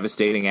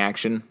devastating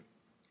action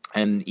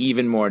and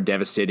even more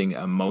devastating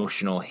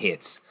emotional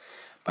hits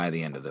by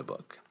the end of the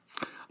book.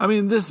 I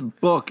mean, this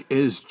book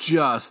is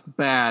just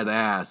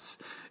badass.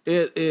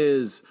 It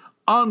is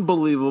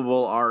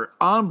unbelievable art,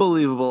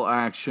 unbelievable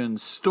action,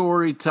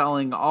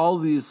 storytelling, all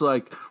these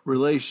like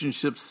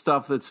relationship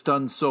stuff that's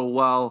done so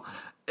well.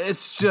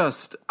 It's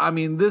just, I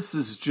mean, this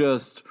is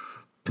just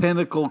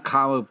pinnacle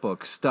comic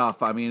book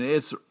stuff. I mean,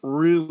 it's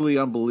really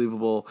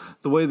unbelievable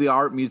the way the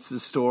art meets the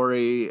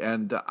story.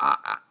 And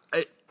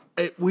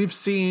we've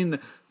seen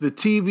the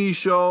TV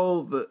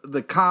show,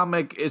 the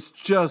comic. It's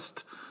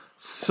just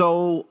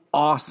so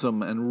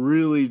awesome and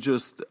really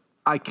just,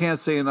 I can't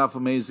say enough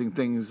amazing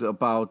things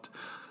about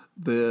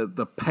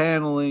the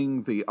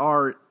paneling, the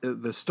art,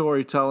 the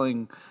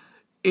storytelling.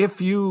 If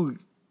you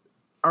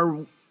are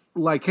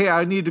like, hey,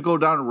 I need to go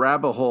down a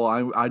rabbit hole,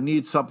 I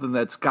need something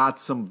that's got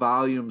some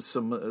volume,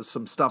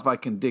 some stuff I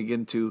can dig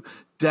into,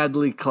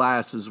 Deadly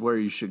Class is where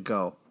you should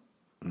go.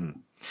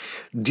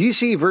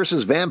 DC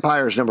versus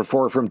Vampires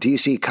 #4 from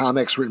DC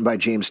Comics, written by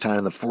James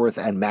Tynion IV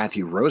and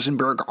Matthew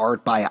Rosenberg,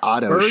 art by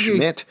Otto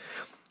Schmidt.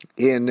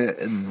 In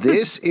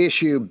this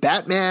issue,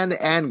 Batman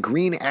and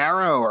Green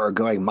Arrow are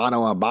going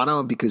mano a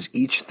mano because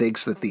each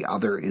thinks that the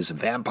other is a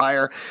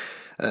vampire.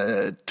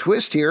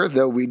 Twist here,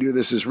 though we knew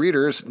this as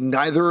readers,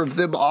 neither of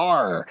them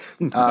are.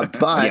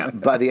 But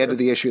by the end of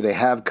the issue, they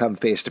have come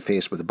face to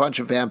face with a bunch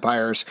of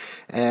vampires,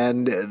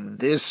 and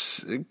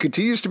this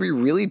continues to be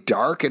really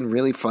dark and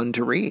really fun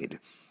to read.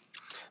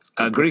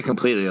 Agree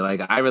completely.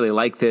 Like, I really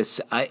like this.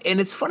 And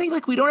it's funny,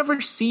 like, we don't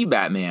ever see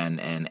Batman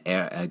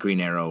and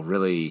Green Arrow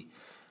really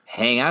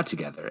hang out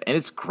together. And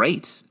it's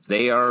great.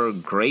 They are a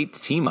great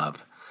team up.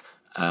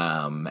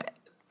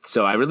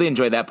 So I really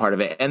enjoyed that part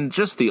of it. And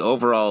just the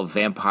overall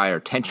vampire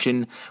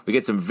tension. We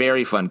get some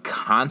very fun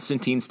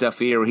Constantine stuff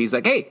here where he's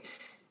like, hey,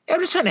 I'm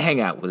just trying to hang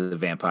out with a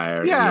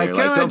vampire. Yeah, can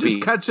I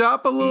just catch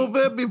up a little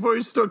bit before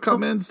you start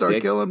killing?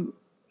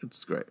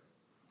 It's great.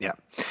 Yeah.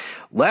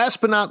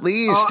 Last but not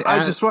least,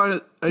 I just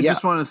want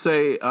to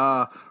say,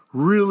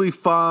 really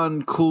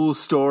fun, cool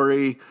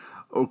story,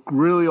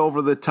 really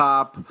over the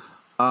top.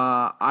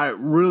 I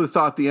really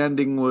thought the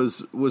ending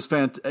was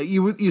fantastic.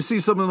 You see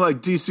something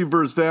like DC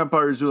vs.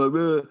 Vampires, you're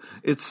like,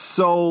 it's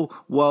so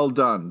well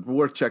done.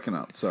 Worth checking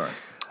out. Sorry.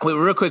 Wait,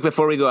 real quick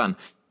before we go on,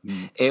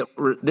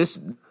 this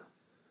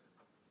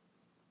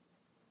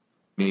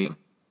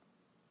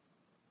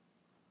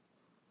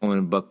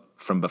book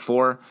from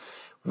before.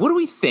 What do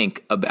we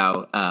think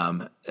about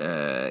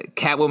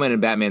Catwoman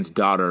and Batman's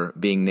daughter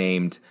being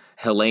named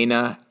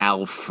Helena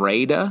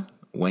Alfreda?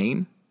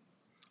 Wayne?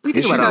 What do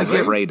you think about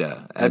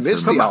Alfreda? I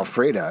missed the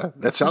Alfreda.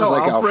 That sounds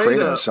like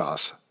Alfredo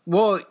sauce.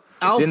 Well,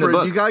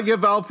 Alfred, you got to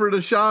give Alfred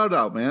a shout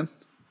out, man.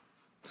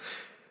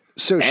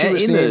 So she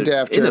was named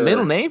after... In the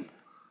middle name?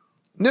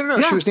 No.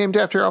 Yeah. She was named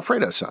after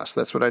Alfredo sauce.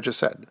 That's what I just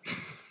said.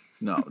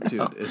 No,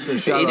 dude, it's a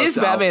shout out. It is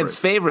Batman's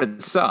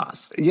favorite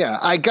sauce. Yeah,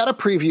 I got a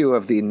preview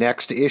of the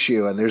next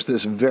issue, and there's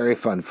this very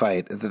fun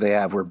fight that they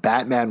have where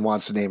Batman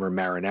wants to name her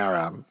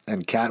Marinara,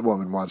 and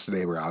Catwoman wants to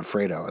name her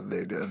Alfredo, and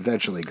they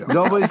eventually go.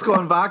 Nobody's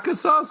going vodka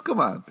sauce? Come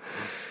on.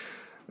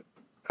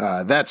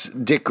 That's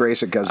Dick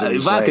Grayson comes in.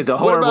 Vodka's a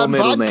horrible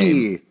middle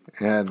name.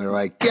 And they're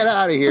like, get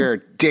out of here,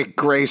 Dick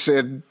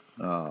Grayson.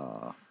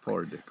 Oh,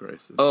 poor Dick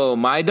Grayson. Oh,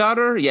 my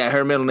daughter? Yeah,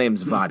 her middle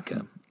name's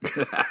Vodka.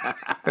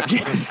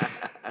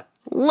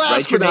 Last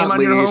Write your but not name on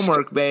least, your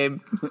homework,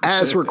 babe.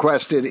 as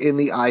requested in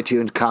the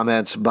iTunes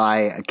comments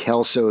by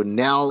Kelso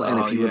Nell. And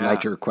if you would like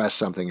to request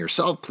something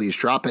yourself, please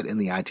drop it in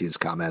the iTunes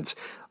comments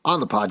on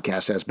the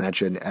podcast as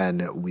mentioned,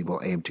 and we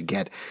will aim to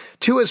get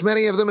to as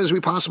many of them as we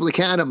possibly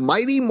can.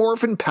 Mighty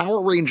Morphin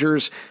Power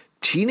Rangers,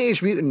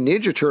 Teenage Mutant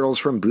Ninja Turtles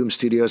from Boom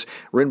Studios,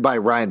 written by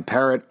Ryan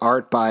Parrott,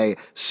 art by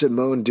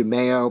Simone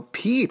DeMeo.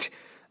 Pete,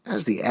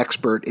 as the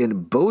expert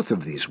in both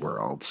of these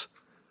worlds,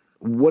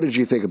 what did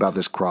you think about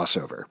this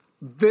crossover?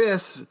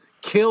 This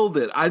killed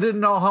it. I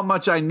didn't know how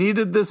much I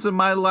needed this in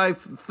my life.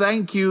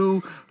 Thank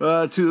you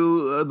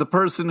to the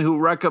person who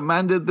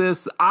recommended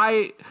this.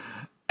 I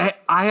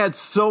had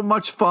so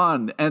much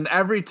fun, and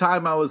every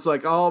time I was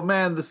like, oh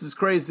man, this is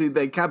crazy.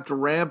 They kept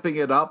ramping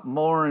it up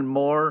more and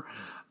more.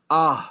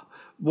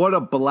 What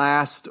a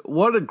blast.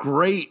 What a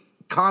great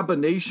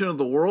combination of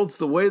the worlds,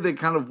 the way they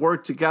kind of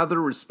worked together,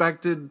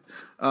 respected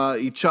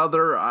each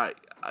other.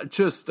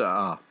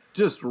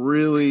 Just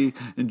really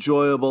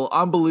enjoyable,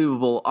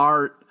 unbelievable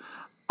art.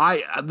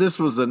 This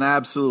was an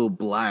absolute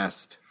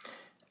blast.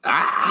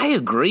 I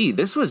agree.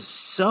 This was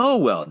so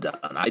well done.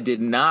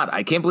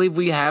 I can't believe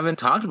we haven't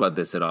talked about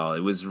this at all.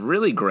 It was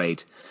really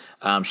great.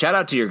 Shout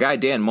out to your guy,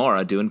 Dan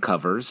Mora, doing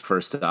covers,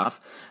 first off,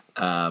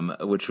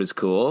 which was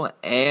cool.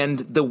 And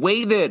the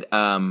way that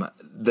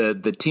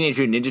the Teenage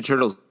Mutant Ninja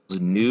Turtles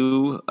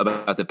knew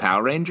about the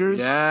Power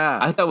Rangers,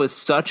 I thought was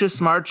such a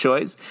smart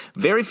choice.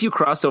 Very few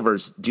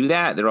crossovers do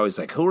that. They're always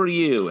like, who are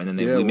you? And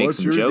then we make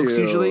some jokes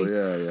deal? Usually.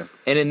 Yeah.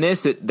 And in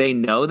this, they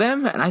know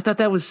them, and I thought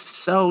that was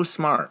so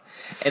smart.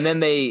 And then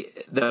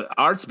the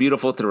art's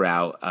beautiful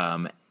throughout,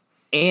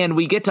 and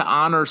we get to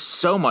honor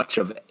so much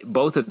of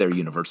both of their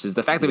universes.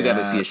 The fact that we got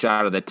to see a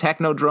shot of the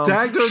Technodrome.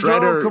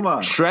 Shredder, come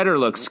on. Shredder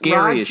looks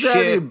scary as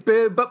shit.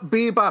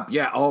 Bebop,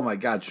 yeah. Oh my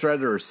God,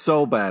 Shredder is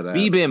so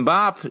badass.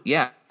 Bebop,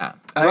 yeah.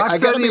 I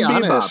gotta be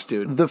honest,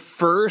 dude. The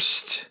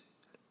first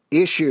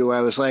issue,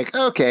 I was like,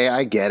 okay,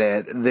 I get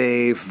it.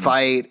 They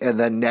fight, and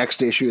then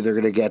next issue they're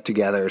going to get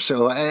together.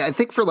 So I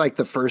think for like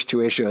the first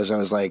two issues, I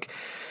was like,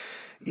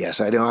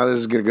 yes, I know how this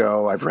is going to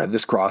go. I've read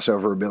this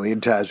crossover a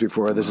million times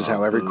before. This is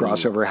how every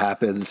crossover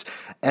happens.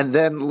 And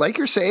then, like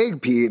you're saying,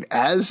 Pete,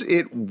 as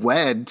it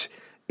went,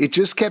 it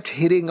just kept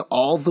hitting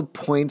all the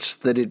points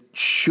that it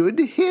should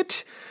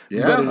hit,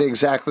 but in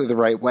exactly the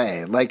right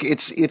way. Like,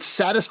 it's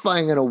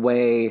satisfying in a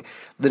way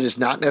that is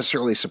not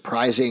necessarily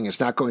surprising. It's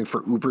not going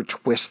for uber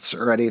twists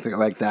or anything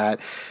like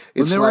that.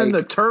 When they were in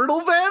the turtle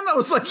van, I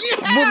was like,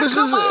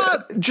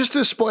 just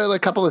to spoil a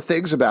couple of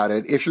things about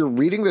it. If you're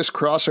reading this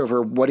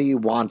crossover, what do you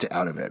want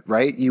out of it,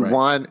 right? You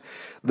want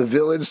the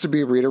villains to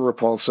be Rita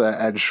Repulsa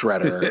and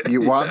Shredder.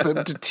 You want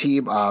them to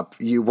team up.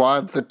 You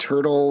want the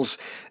Turtles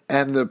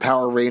and the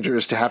Power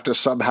Rangers to have to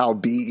somehow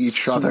beat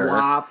each other.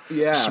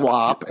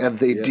 Swap, and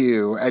they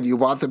do. And you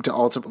want them to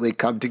ultimately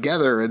come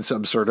together in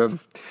some sort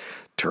of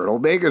Turtle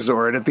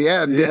Megazord at the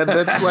end. And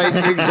that's like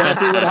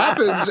exactly what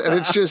happens.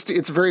 And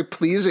it's very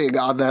pleasing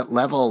on that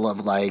level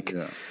of like,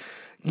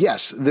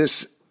 yes,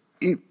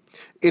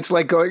 it's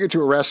like going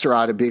into a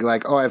restaurant and being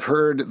like, oh, I've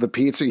heard the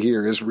pizza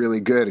here is really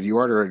good. And you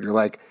order it and you're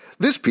like,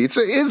 this pizza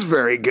is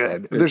very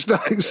good. There's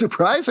nothing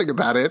surprising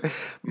about it,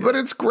 but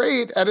it's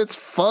great and it's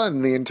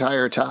fun the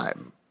entire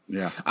time.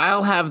 Yeah.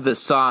 I'll have the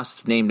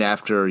sauce named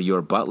after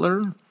your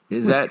butler.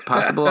 Is that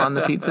possible on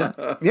the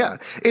pizza? Yeah.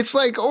 It's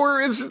like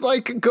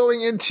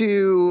going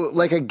into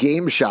like a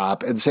game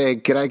shop and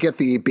saying, can I get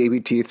the baby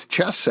teeth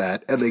chess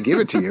set? And they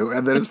give it to you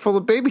and then it's full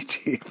of baby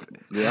teeth.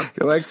 Yeah.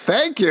 You're like,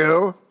 thank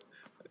you.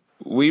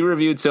 We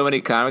reviewed so many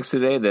comics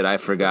today that I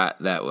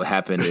forgot that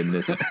happened in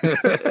this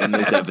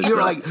episode. You're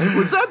like,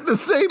 was that the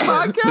same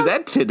podcast? Was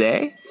that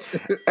today?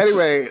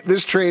 Anyway,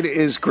 this trade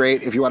is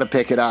great if you want to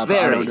pick it up.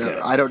 Good.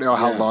 I don't know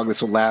how long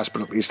this will last,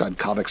 but at least on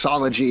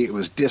ComiXology, it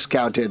was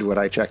discounted when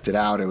I checked it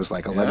out. It was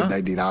like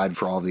 $11.99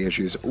 for all the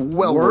issues.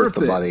 Well worth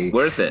the money.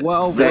 Worth it.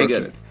 Well, very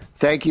good.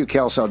 Thank you,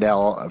 Kel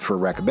Sonell, for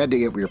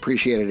recommending it. We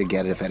appreciate it.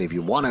 Again, if any of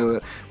you want to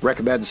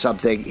recommend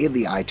something in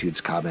the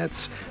iTunes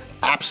comments,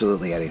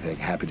 absolutely anything.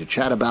 Happy to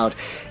chat about.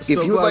 We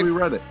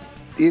read it.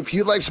 If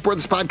you'd like to support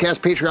this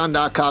podcast,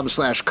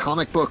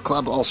 patreon.com/Comic Book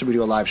Club. Also, we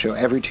do a live show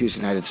every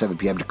Tuesday night at 7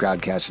 p.m. to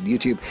Crowdcast and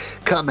YouTube.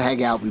 Come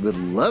hang out. We would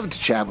love to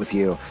chat with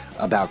you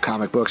about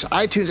comic books.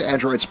 iTunes,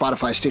 Android,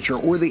 Spotify, Stitcher,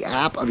 or the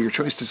app of your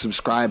choice to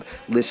subscribe,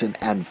 listen,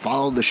 and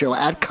follow the show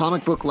at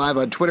Comic Book Live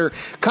on Twitter,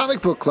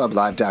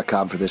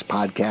 comicbookclublive.com for this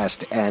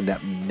podcast, and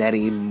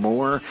many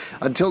more.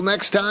 Until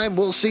next time,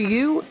 we'll see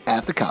you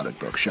at the comic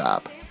book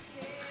shop.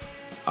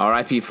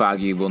 R.I.P.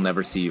 Foggy, we'll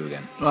never see you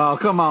again. Oh,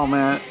 come on,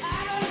 man.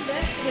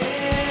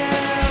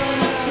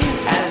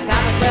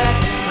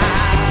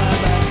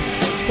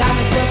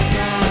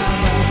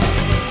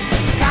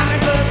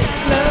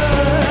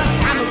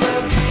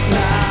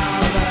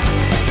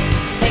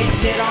 They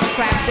sit on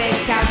crap, they